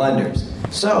student lenders.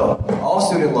 So, all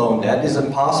student loan debt is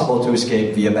impossible to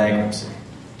escape via bankruptcy.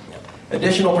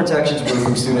 Additional protections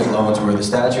from student loans were the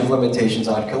statute of limitations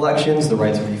on collections, the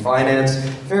right to refinance,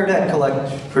 Fair Debt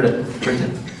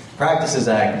Practices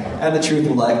Act, and the Truth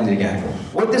in Lending Act.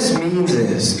 What this means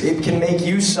is it can make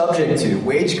you subject to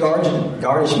wage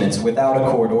garnishments without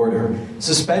a court order,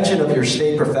 suspension of your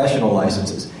state professional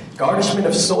licenses, garnishment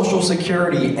of Social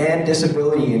Security and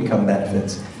disability income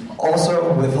benefits,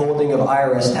 also withholding of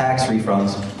IRS tax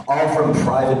refunds, all from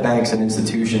private banks and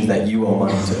institutions that you owe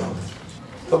money to.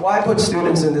 But why put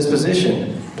students in this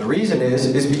position? The reason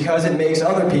is because it makes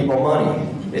other people money.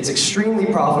 It's extremely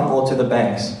profitable to the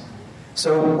banks.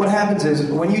 So what happens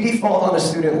is, when you default on a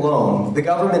student loan, the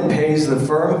government pays the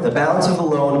firm the balance of the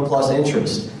loan plus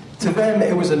interest. To them,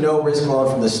 it was a no-risk loan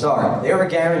from the start. They were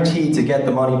guaranteed to get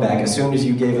the money back as soon as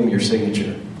you gave them your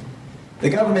signature. The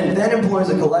government then employs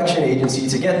a collection agency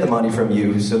to get the money from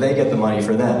you, so they get the money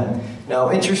for them.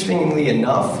 Now, interestingly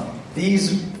enough,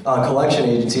 these collection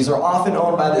agencies are often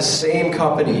owned by the same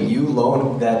company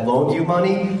that loaned you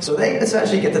money, so they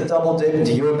essentially get to double dip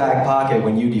into your back pocket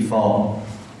when you default.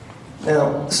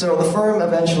 Now, so the firm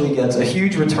eventually gets a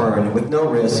huge return with no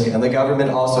risk, and the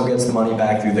government also gets the money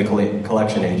back through the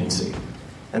collection agency.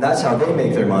 And that's how they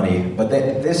make their money, but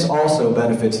this also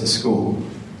benefits the school.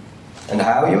 And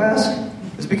how, you ask?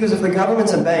 It's because if the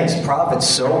governments and banks profit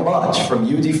so much from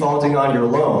you defaulting on your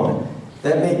loan,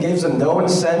 gives them no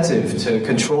incentive to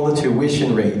control the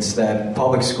tuition rates that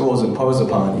public schools impose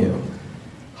upon you.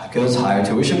 Because higher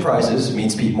tuition prices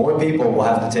means more people will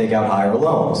have to take out higher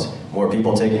loans. More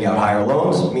people taking out higher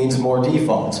loans means more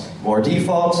defaults. More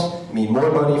defaults mean more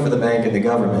money for the bank and the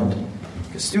government.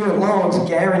 Because student loans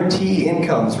guarantee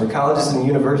incomes for colleges and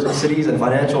universities and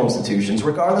financial institutions,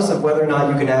 regardless of whether or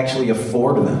not you can actually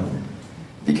afford them.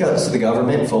 Because the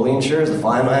government fully insures the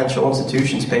financial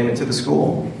institution's payment to the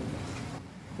school.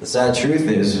 The sad truth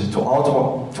is,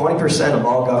 20% of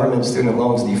all government student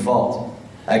loans default.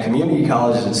 At community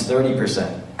colleges, it's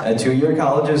 30%. At two-year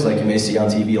colleges, like you may see on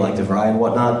TV, like DeVry and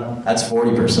whatnot, that's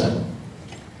 40%.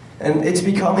 And it's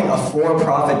becoming a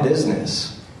for-profit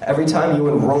business. Every time you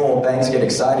enroll, banks get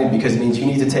excited because it means you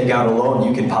need to take out a loan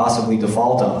you can possibly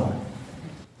default on.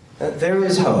 There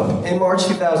is hope. In March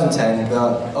 2010,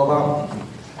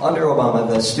 under Obama,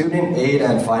 the Student Aid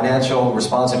and Financial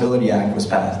Responsibility Act was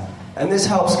passed. And this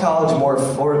helps college become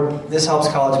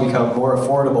more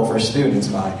affordable for students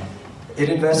by it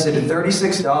invested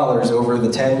 $36 over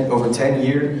 10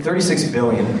 years, $36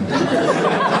 billion.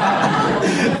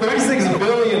 $36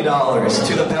 billion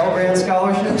to the Pell Grant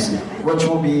scholarships, which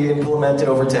will be implemented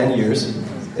over 10 years.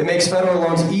 It makes federal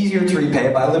loans easier to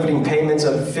repay by limiting payments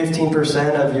of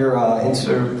 15% of your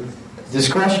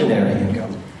discretionary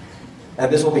income. And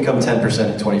this will become 10%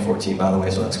 in 2014, by the way,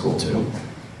 so that's cool too.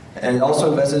 And it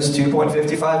also invests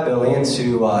 $2.55 billion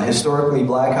to historically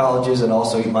black colleges and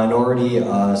also minority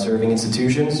serving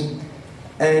institutions.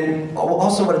 And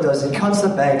also what it does, it cuts the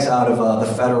banks out of the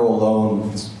federal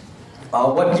loans.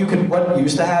 What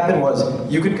used to happen was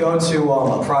you could go to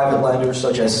a private lender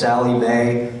such as Sallie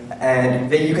Mae, and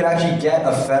you could actually get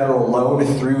a federal loan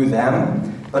through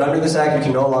them. But under this act, you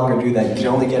can no longer do that. You can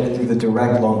only get it through the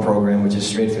direct loan program, which is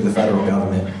straight through the federal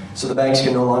government. So the banks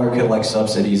can no longer collect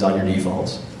subsidies on your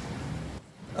defaults.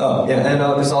 Oh, yeah, and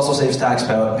this also saves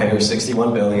taxpayers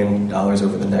 $61 billion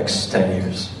over the next 10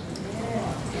 years.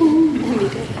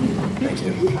 Thank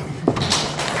you.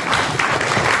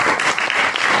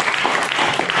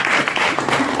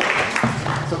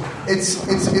 So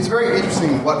it's very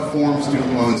interesting what form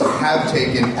student loans have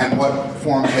taken and what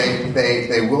form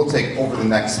they will take over the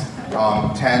next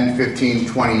 10, 15,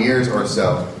 20 years or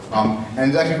so. And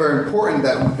it's actually very important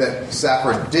that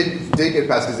SAFR did get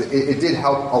passed because it did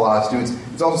help a lot of students.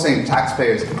 It's also saving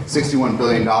taxpayers $61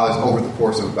 billion over the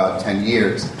course of about 10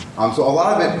 years. So a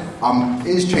lot of it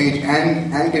is change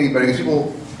and getting better because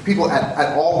people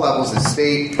at all levels, the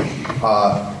state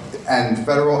and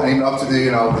federal, and even up to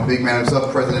the big man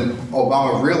himself, President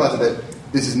Obama, realized that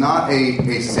this is not a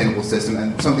sustainable system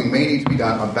and something may need to be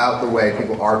done about the way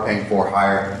people are paying for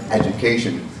higher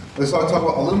education. Let's talk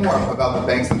about a little more about the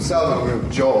banks themselves. I'm going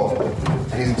to Joel,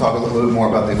 and he's going to talk a little bit more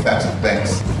about the effects of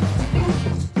banks.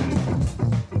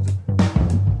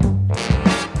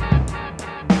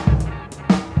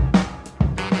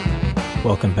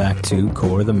 Welcome back to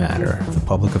Core the Matter, the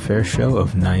public affairs show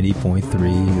of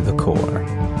 90.3 The Core.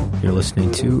 You're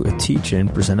listening to a teach-in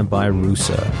presented by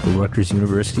RUSA, the Rutgers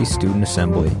University Student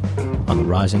Assembly, on the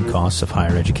rising costs of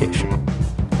higher education.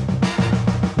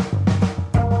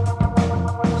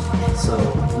 So,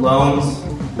 loans,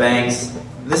 banks,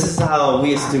 this is how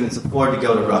we as students afford to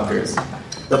go to Rutgers.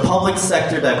 The public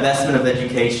sector divestment of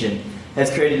education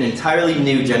has created an entirely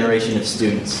new generation of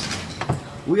students.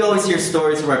 We always hear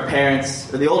stories from our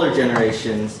parents or the older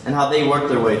generations and how they worked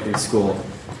their way through school.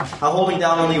 How holding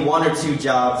down only one or two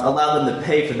jobs allowed them to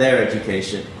pay for their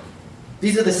education.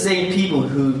 These are the same people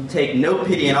who take no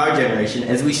pity in our generation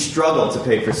as we struggle to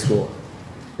pay for school.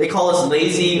 They call us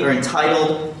lazy or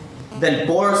entitled, then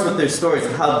bore us with their stories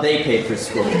of how they paid for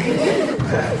school.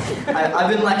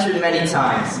 I've been lectured many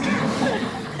times,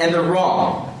 and they're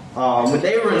wrong. When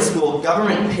they were in school,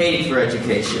 government paid for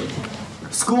education.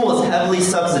 School was heavily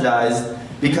subsidized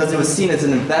because it was seen as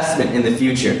an investment in the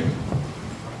future.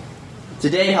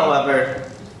 Today, however,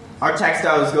 our tax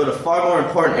dollars go to far more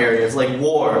important areas like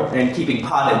war and keeping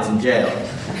potheads in jail.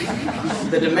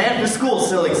 The demand for school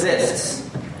still exists,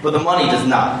 but the money does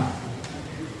not.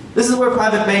 This is where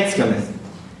private banks come in.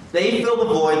 They fill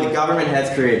the void the government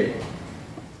has created.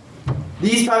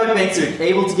 These private banks are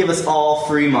able to give us all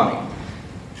free money.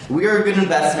 We are a good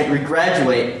investment, we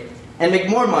graduate, and make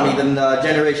more money than the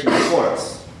generation before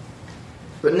us.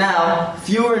 But now,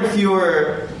 fewer and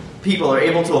fewer people are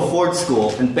able to afford school,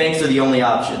 and banks are the only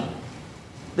option.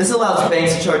 This allows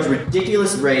banks to charge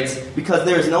ridiculous rates because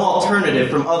there is no alternative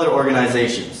from other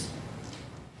organizations.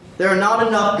 There are not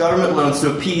enough government loans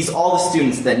to appease all the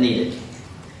students that need it.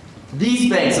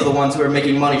 These banks are the ones who are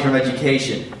making money from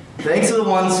education. Banks are the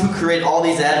ones who create all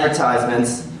these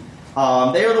advertisements.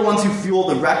 They are the ones who fuel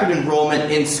the record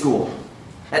enrollment in school.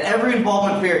 At every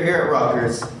involvement fair here at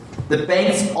Rutgers, the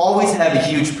banks always have a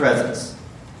huge presence.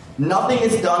 Nothing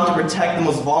is done to protect the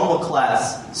most vulnerable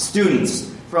class,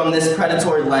 students, from this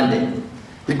predatory lending.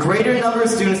 The greater number of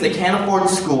students that can't afford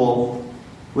school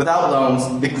without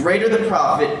loans, the greater the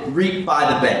profit reaped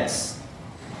by the banks.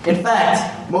 In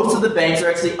fact, most of the banks are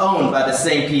actually owned by the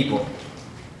same people.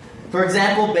 For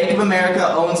example, Bank of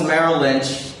America owns Merrill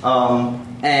Lynch,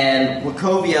 and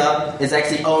Wachovia is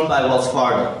actually owned by Wells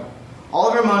Fargo. All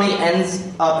of our money ends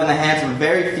up in the hands of a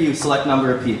very few select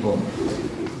number of people.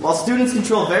 While students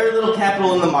control very little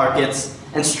capital in the markets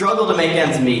and struggle to make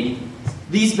ends meet,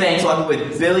 these banks walk away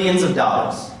with billions of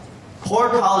dollars. Poor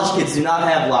college kids do not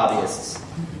have lobbyists.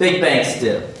 Big banks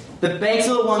do. The banks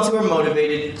are the ones who are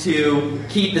motivated to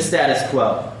keep the status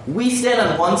quo. We stand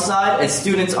on one side as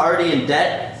students already in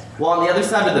debt, while on the other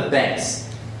side are the banks.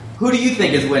 Who do you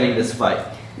think is winning this fight?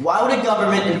 Why would a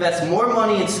government invest more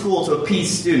money in school to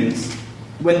appease students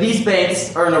when these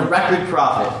banks earn a record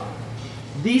profit?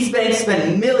 These banks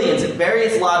spend millions at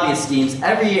various lobbyist schemes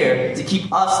every year to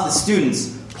keep us, the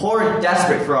students, poor and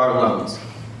desperate for our loans.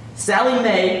 Sallie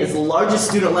Mae is the largest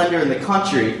student lender in the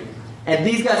country, and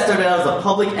these guys started out as a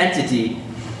public entity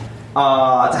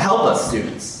to help us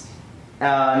students.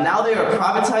 Now they are a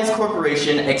privatized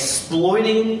corporation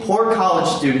exploiting poor college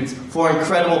students for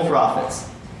incredible profits.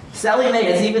 Sallie Mae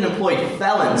has even employed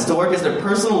felons to work as their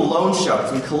personal loan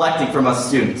sharks when collecting from us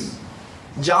students.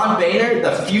 John Boehner,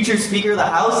 the future Speaker of the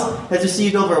House, has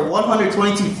received over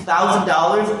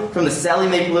 $122,000 from the Sallie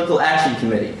Mae Political Action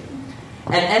Committee.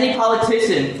 And any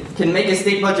politician can make a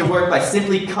state budget work by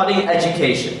simply cutting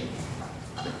education.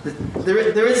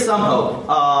 There is some hope.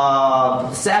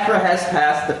 SAFRA has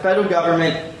passed. The federal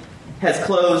government has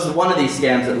closed one of these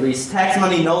scams at least. Tax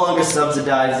money no longer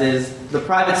subsidizes the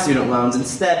private student loans.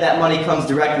 Instead, that money comes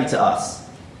directly to us.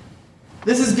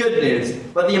 This is good news,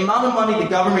 but the amount of money the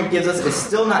government gives us is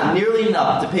still not nearly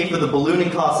enough to pay for the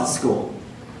ballooning costs of school.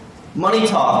 Money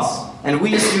talks, and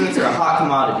we as students are a hot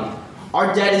commodity.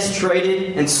 Our debt is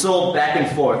traded and sold back and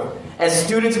forth. As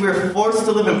students, we are forced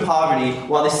to live in poverty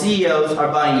while the CEOs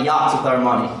are buying yachts with our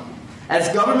money. As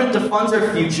government defunds our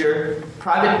future,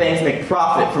 private banks make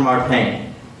profit from our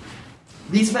pain.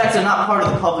 These facts are not part of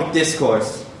the public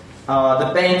discourse.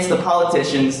 The banks, the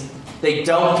politicians, they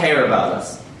don't care about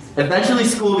us. Eventually,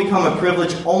 school will become a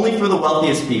privilege only for the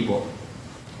wealthiest people.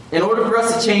 In order for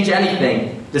us to change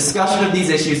anything, discussion of these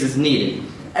issues is needed.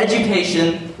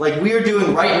 Education, like we are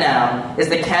doing right now, is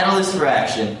the catalyst for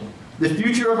action. The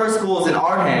future of our school is in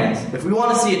our hands. If we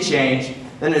want to see a change,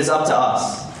 then it is up to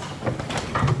us.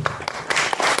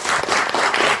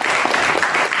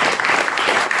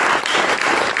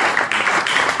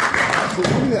 So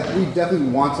something that we definitely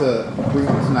want to bring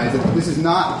up tonight is that this is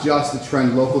not just a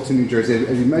trend local to New Jersey.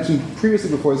 As you mentioned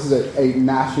previously before, this is a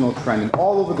national trend. And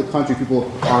all over the country,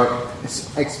 people are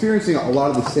experiencing a lot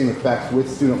of the same effects with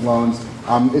student loans.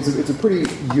 It's a pretty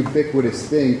ubiquitous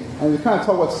thing. And to kind of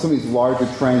talk about some of these larger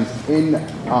trends in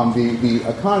the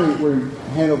economy, we're going to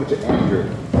hand over to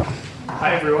Andrew.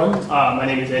 Hi, everyone. My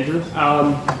name is Andrew.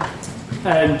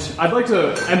 And I'd like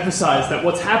to emphasize that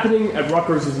what's happening at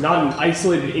Rutgers is not an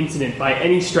isolated incident by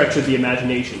any stretch of the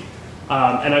imagination.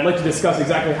 And I'd like to discuss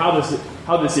exactly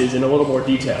how this is in a little more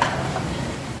detail.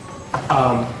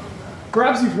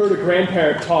 Perhaps you've heard a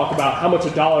grandparent talk about how much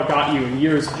 $1 got you in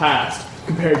years past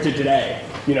compared to today.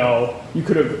 You know, you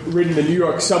could have ridden the New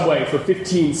York subway for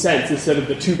 15 cents instead of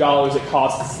the $2 it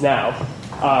costs now.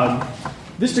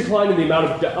 This decline in the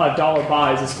amount of dollar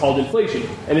buys is called inflation,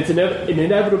 and it's an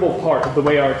inevitable part of the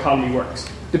way our economy works.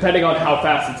 Depending on how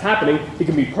fast it's happening, it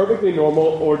can be perfectly normal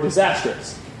or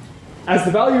disastrous. As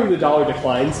the value of the dollar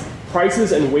declines,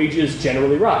 prices and wages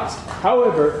generally rise.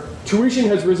 However, tuition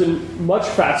has risen much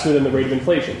faster than the rate of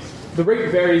inflation. The rate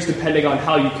varies depending on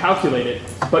how you calculate it,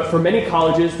 but for many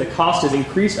colleges, the cost has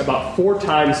increased about 4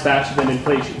 times faster than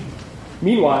inflation.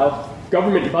 Meanwhile,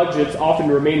 government budgets often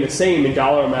remain the same in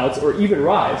dollar amounts or even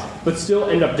rise, but still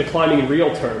end up declining in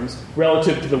real terms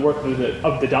relative to the worth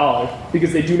of the dollar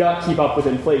because they do not keep up with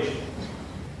inflation.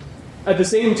 At the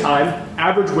same time,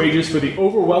 average wages for the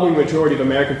overwhelming majority of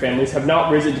American families have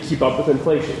not risen to keep up with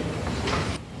inflation.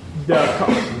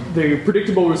 The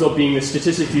predictable result being the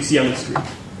statistics you see on the screen.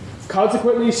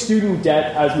 Consequently, student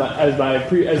debt, as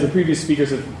the previous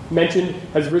speakers have mentioned,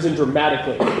 has risen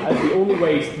dramatically, as the only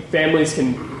way families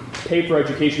can pay for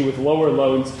education with lower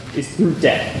loans is through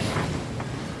debt.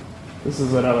 This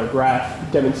is another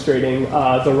graph demonstrating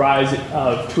the rise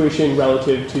of tuition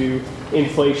relative to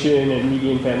inflation and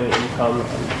median family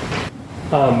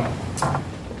income.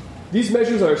 These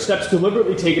measures are steps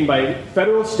deliberately taken by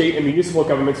federal, state, and municipal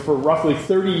governments for roughly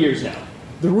 30 years now.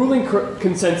 The ruling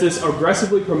consensus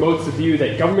aggressively promotes the view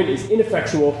that government is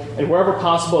ineffectual and wherever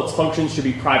possible its functions should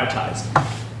be privatized.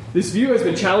 This view has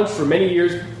been challenged for many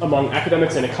years among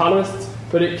academics and economists,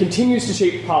 but it continues to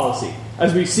shape policy,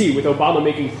 as we see with Obama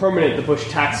making permanent the Bush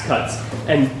tax cuts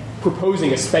and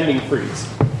proposing a spending freeze.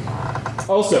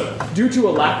 Also, due to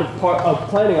a lack of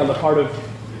planning on the part of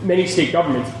many state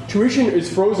governments, tuition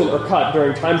is frozen or cut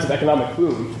during times of economic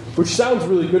boom, which sounds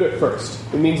really good at first.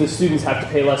 It means that students have to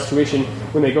pay less tuition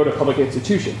when they go to public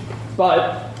institutions.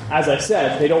 But, as I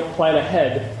said, they don't plan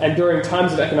ahead, and during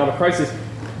times of economic crisis,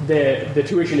 the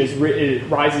tuition it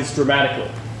rises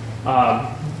dramatically.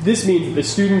 This means that the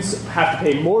students have to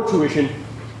pay more tuition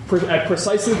at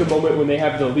precisely the moment when they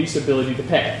have the least ability to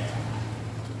pay.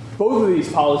 Both of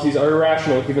these policies are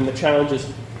irrational given the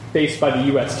challenges faced by the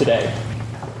U.S. today.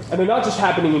 And they're not just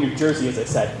happening in New Jersey, as I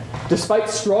said. Despite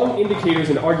strong indicators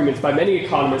and arguments by many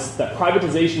economists that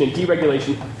privatization and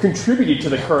deregulation contributed to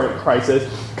the current crisis,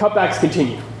 cutbacks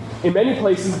continue. In many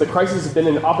places, the crisis has been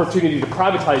an opportunity to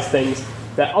privatize things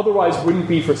that otherwise wouldn't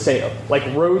be for sale, like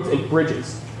roads and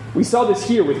bridges. We saw this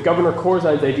here with Governor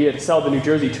Corzine's idea to sell the New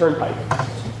Jersey Turnpike.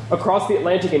 Across the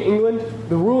Atlantic in England,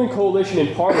 the ruling coalition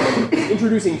in Parliament is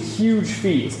introducing huge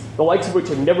fees, the likes of which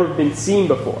have never been seen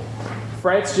before.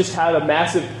 France just had a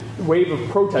massive wave of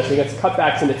protest against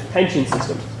cutbacks in its pension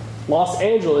system. Los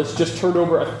Angeles just turned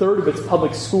over a third of its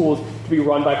public schools to be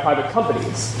run by private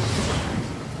companies.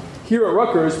 Here at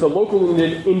Rutgers, the local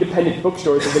independent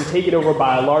bookstores have been taken over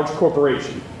by a large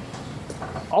corporation.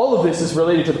 All of this is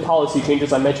related to the policy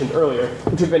changes I mentioned earlier,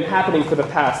 which have been happening for the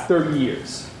past 30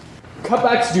 years.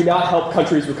 Cutbacks do not help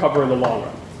countries recover in the long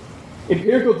run.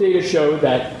 Empirical data show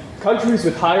that countries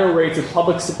with higher rates of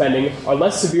public spending are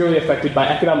less severely affected by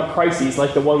economic crises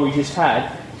like the one we just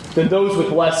had than those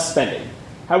with less spending.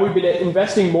 Had we been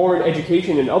investing more in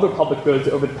education and other public goods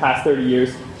over the past 30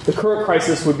 years, the current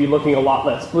crisis would be looking a lot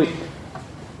less bleak.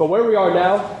 But where we are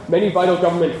now, many vital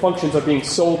government functions are being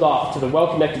sold off to the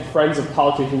well-connected friends of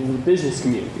politicians in the business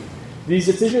community. These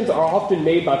decisions are often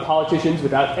made by politicians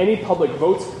without any public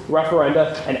votes,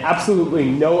 referenda, and absolutely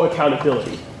no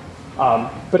accountability.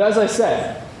 But as I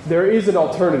said, there is an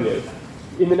alternative.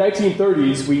 In the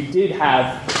 1930s, we did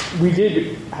have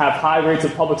high rates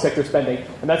of public sector spending,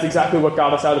 and that's exactly what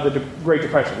got us out of the Great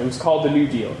Depression. It was called the New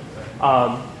Deal.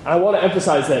 And I want to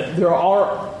emphasize that there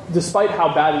are, despite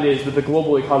how bad it is with the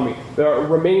global economy, there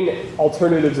remain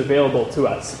alternatives available to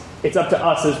us. It's up to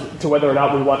us as to whether or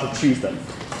not we want to choose them.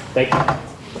 Thank you.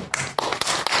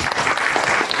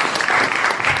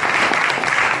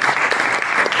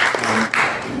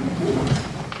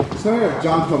 So I'm going to have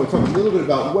John Knoble talk a little bit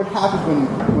about what happens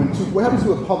what happens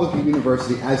to a public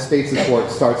university as state support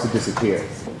starts to disappear.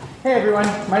 Hey everyone,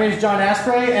 my name is John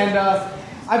Asprey, and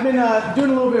I've been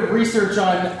doing a little bit of research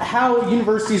on how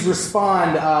universities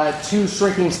respond to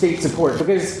shrinking state support.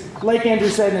 Because, like Andrew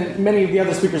said, and many of the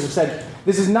other speakers have said,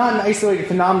 this is not an isolated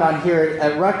phenomenon here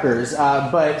at Rutgers,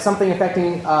 but something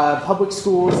affecting public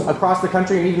schools across the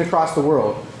country and even across the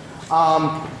world.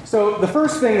 So the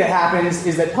first thing that happens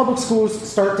is that public schools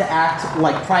start to act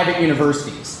like private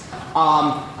universities.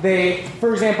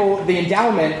 For example, the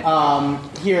endowment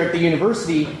here at the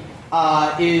university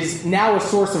is now a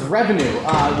source of revenue.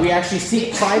 We actually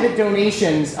seek private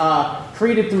donations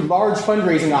created through large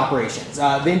fundraising operations.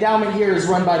 The endowment here is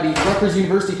run by the Rutgers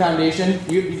University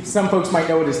Foundation. Some folks might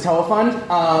know it as Telefund.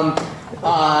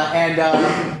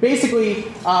 Basically,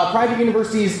 private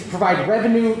universities provide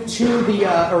revenue to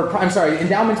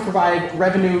endowments provide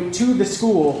revenue to the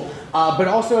school, but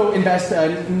also invest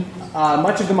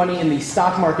much of the money in the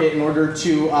stock market in order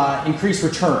to increase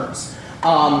returns.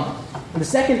 The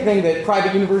second thing that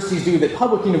private universities do that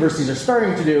public universities are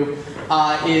starting to do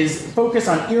is focus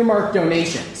on earmarked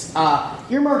donations.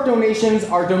 Earmarked donations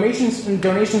are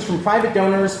donations from private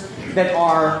donors that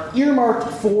are earmarked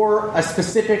for a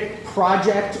specific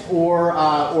project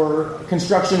or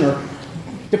construction or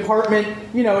department.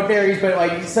 You know, it varies, but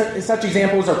like such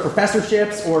examples are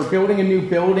professorships or building a new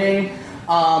building.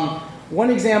 One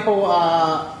example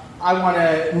I want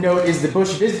to note is the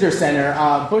Bush Visitor Center.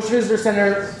 Bush Visitor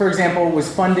Center, for example,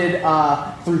 was funded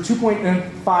through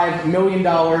 $2.5 million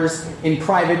in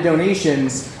private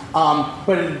donations,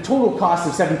 but at a total cost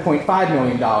of $7.5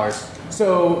 million.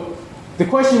 So the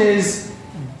question is,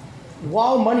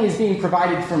 while money is being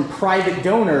provided from private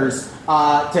donors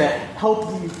to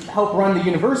help run the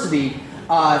university,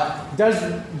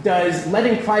 does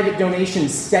letting private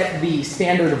donations set the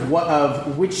standard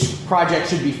of which project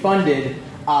should be funded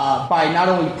by not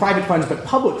only private funds but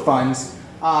public funds?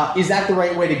 Is that the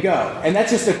right way to go? And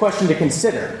that's just a question to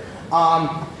consider.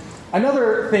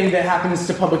 Another thing that happens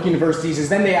to public universities is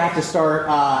then they have to start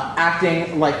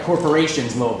acting like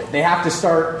corporations a little bit. They have to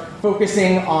start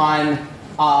focusing on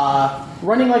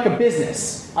running like a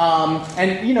business.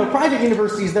 And private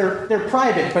universities, they're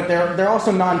private, but they're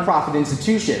also nonprofit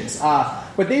institutions.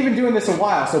 But they've been doing this a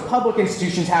while, so public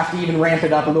institutions have to even ramp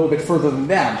it up a little bit further than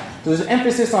them. So there's an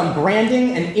emphasis on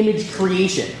branding and image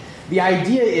creation. The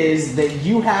idea is that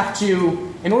you have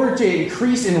to, in order to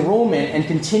increase enrollment and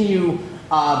continue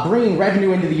bringing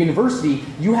revenue into the university,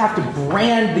 you have to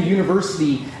brand the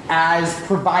university as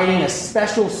providing a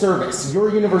special service, your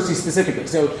university specifically.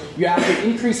 So you have to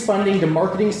increase funding to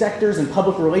marketing sectors and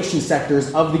public relations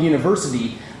sectors of the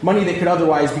university, money that could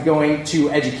otherwise be going to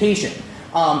education.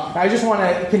 I just want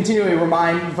to continually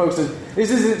remind folks that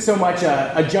this isn't so much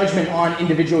a judgment on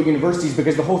individual universities,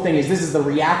 because the whole thing is this is the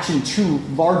reaction to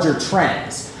larger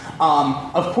trends.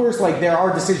 Of course, there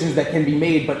are decisions that can be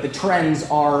made, but the trends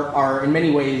are in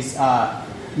many ways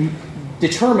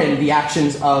determine the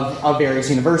actions of various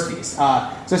universities.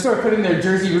 So sort of putting their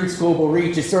Jersey Roots Global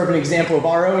Reach is sort of an example of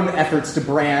our own efforts to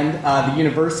brand the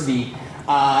university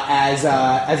as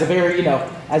a very,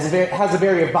 has a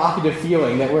very evocative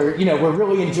feeling that we're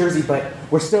really in Jersey, but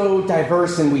we're so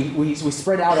diverse and we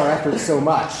spread out our efforts so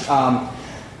much.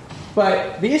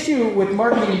 But the issue with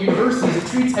marketing at universities, it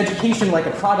treats education like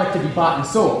a product to be bought and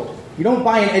sold. You don't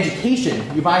buy an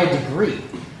education, you buy a degree.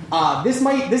 This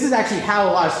is actually how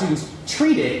a lot of students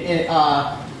treat it,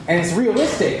 and it's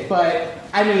realistic, but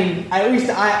I mean, at least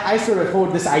I sort of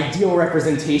hold this ideal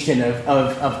representation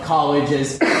of college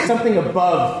as something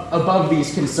above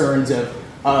these concerns of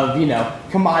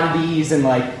commodities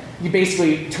and you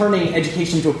basically turning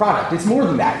education to a product. It's more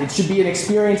than that. It should be an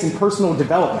experience in personal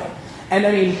development. And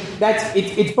I mean,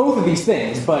 it's both of these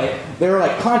things, but there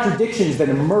are contradictions that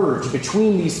emerge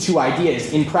between these two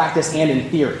ideas in practice and in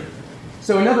theory.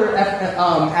 So another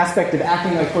aspect of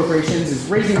acting like corporations is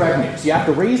raising revenues. You have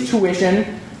to raise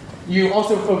tuition. You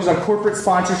also focus on corporate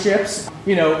sponsorships.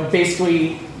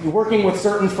 Basically working with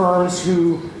certain firms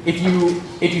who, if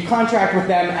you contract with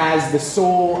them as the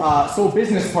sole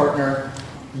business partner,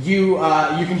 you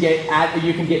can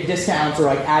get discounts or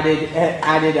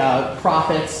added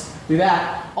profits. Do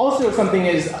that. Also, something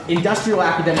is industrial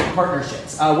academic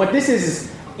partnerships. What this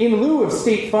is in lieu of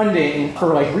state funding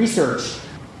for research,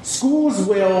 schools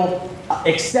will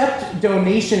accept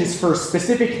donations for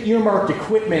specific earmarked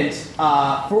equipment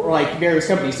for various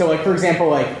companies. So, for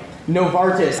example,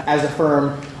 Novartis as a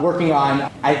firm working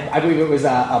on, I believe it was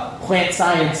a plant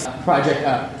science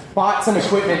project, bought some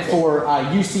equipment for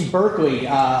UC Berkeley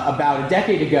about a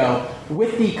decade ago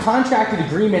with the contracted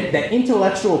agreement that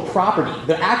intellectual property,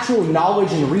 the actual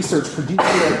knowledge and research produced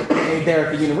there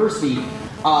at the university,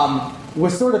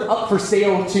 was sort of up for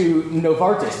sale to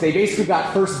Novartis. They basically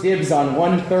got first dibs on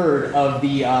 1/3 of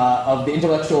the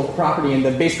intellectual property and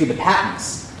basically the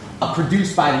patents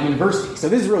produced by the university. So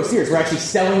this is really serious. We're actually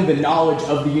selling the knowledge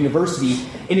of the university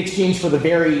in exchange for the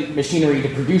very machinery to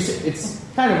produce it. It's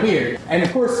kind of weird. And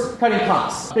of course, cutting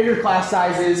costs. Bigger class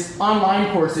sizes,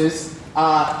 online courses.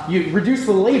 You reduce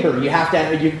the labor you have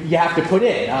to put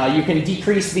in. You can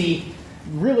decrease the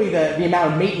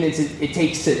amount of maintenance it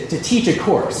takes to teach a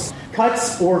course.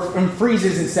 Cuts or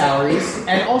freezes in salaries.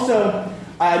 And also,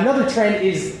 another trend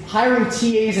is hiring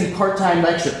TAs and part-time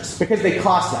lecturers because they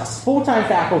cost less. Full-time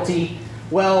faculty,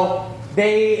 well,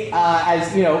 they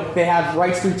have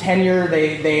rights through tenure.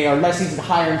 They are less easy to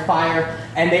hire and fire,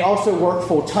 and they also work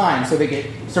full-time, so they get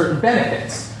certain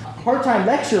benefits. Part-time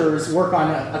lecturers work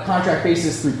on a contract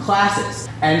basis through classes,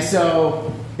 and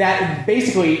so that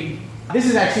basically, this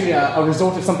is actually a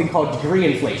result of something called degree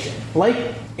inflation. Like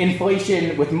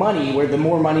inflation with money, where the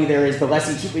more money there is, the less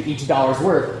each dollar's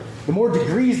worth. The more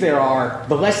degrees there are,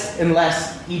 the less and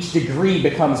less each degree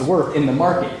becomes worth in the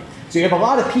market. So you have a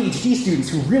lot of PhD students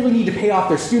who really need to pay off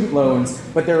their student loans,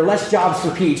 but there are less jobs for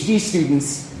PhD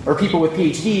students or people with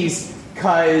PhDs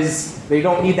because they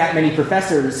don't need that many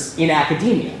professors in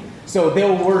academia. So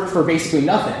they'll work for basically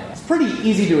nothing. It's pretty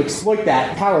easy to exploit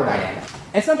that power dynamic.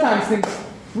 And sometimes things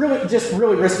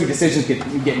really risky decisions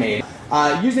get made.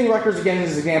 Using Rutgers again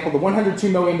as an example, the $102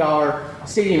 million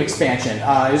stadium expansion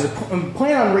is a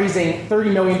plan on raising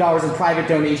 $30 million in private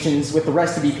donations, with the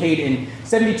rest to be paid in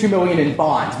 $72 million in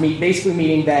bonds. Basically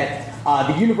meaning that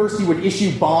the university would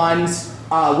issue bonds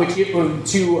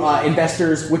to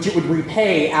investors, which it would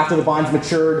repay after the bonds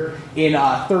matured in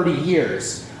 30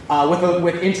 years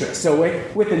with interest. So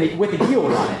with a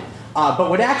yield on it. But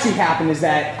what actually happened is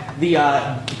that the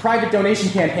private donation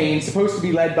campaign, supposed to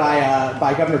be led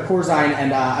by Governor Corzine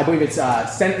and I believe it's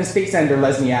State Senator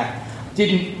Lesniak,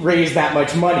 didn't raise that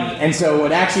much money. And so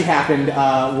what actually happened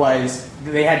was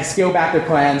they had to scale back their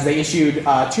plans. They issued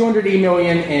 $280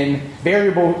 million in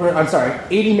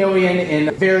 $80 million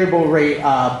in variable rate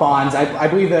bonds. I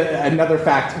believe that another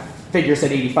figure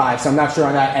said 85, so I'm not sure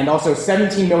on that. And also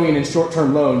 $17 million in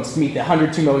short-term loans to meet the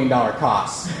 $102 million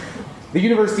costs. The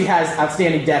university has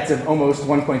outstanding debts of almost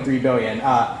 $1.3 billion.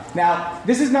 Now,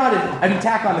 this is not an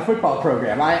attack on the football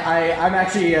program. I'm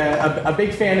actually a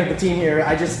big fan of the team here.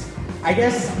 I guess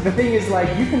the thing is, like,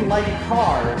 you can like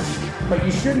cars, but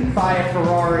you shouldn't buy a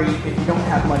Ferrari if you don't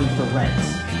have money for rent.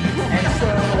 And so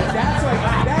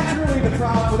that's really the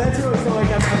problem. That's really so like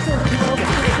I'm sort of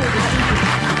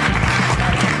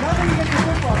nothing against the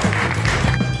football program.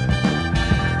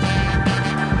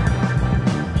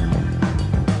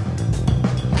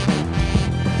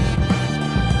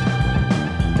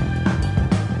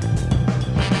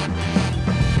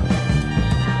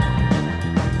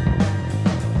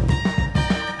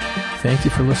 Thank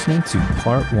you for listening to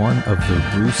part 1 of the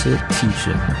RUSIT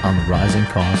teach-in on the rising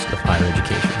cost of higher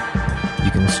education.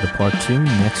 You can listen to part 2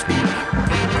 next week.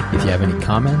 If you have any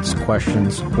comments,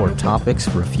 questions, or topics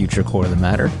for a future Core of the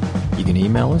Matter, you can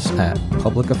email us at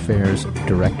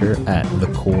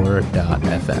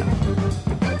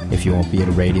publicaffairsdirector@thecore.fm. If you won't be at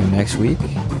a radio next week,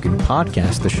 you can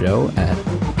podcast the show at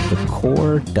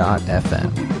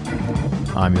thecore.fm.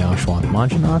 I'm Yashwant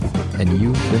Manjunath, and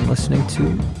you've been listening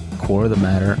to Core of the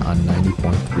Matter on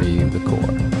 90.3 The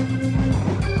Core.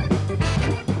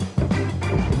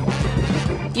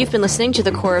 You've been listening to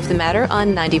The Core of the Matter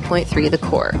on 90.3 The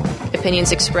Core.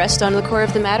 Opinions expressed on The Core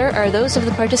of the Matter are those of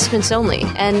the participants only,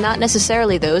 and not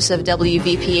necessarily those of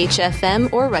WVPH-FM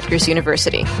or Rutgers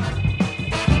University.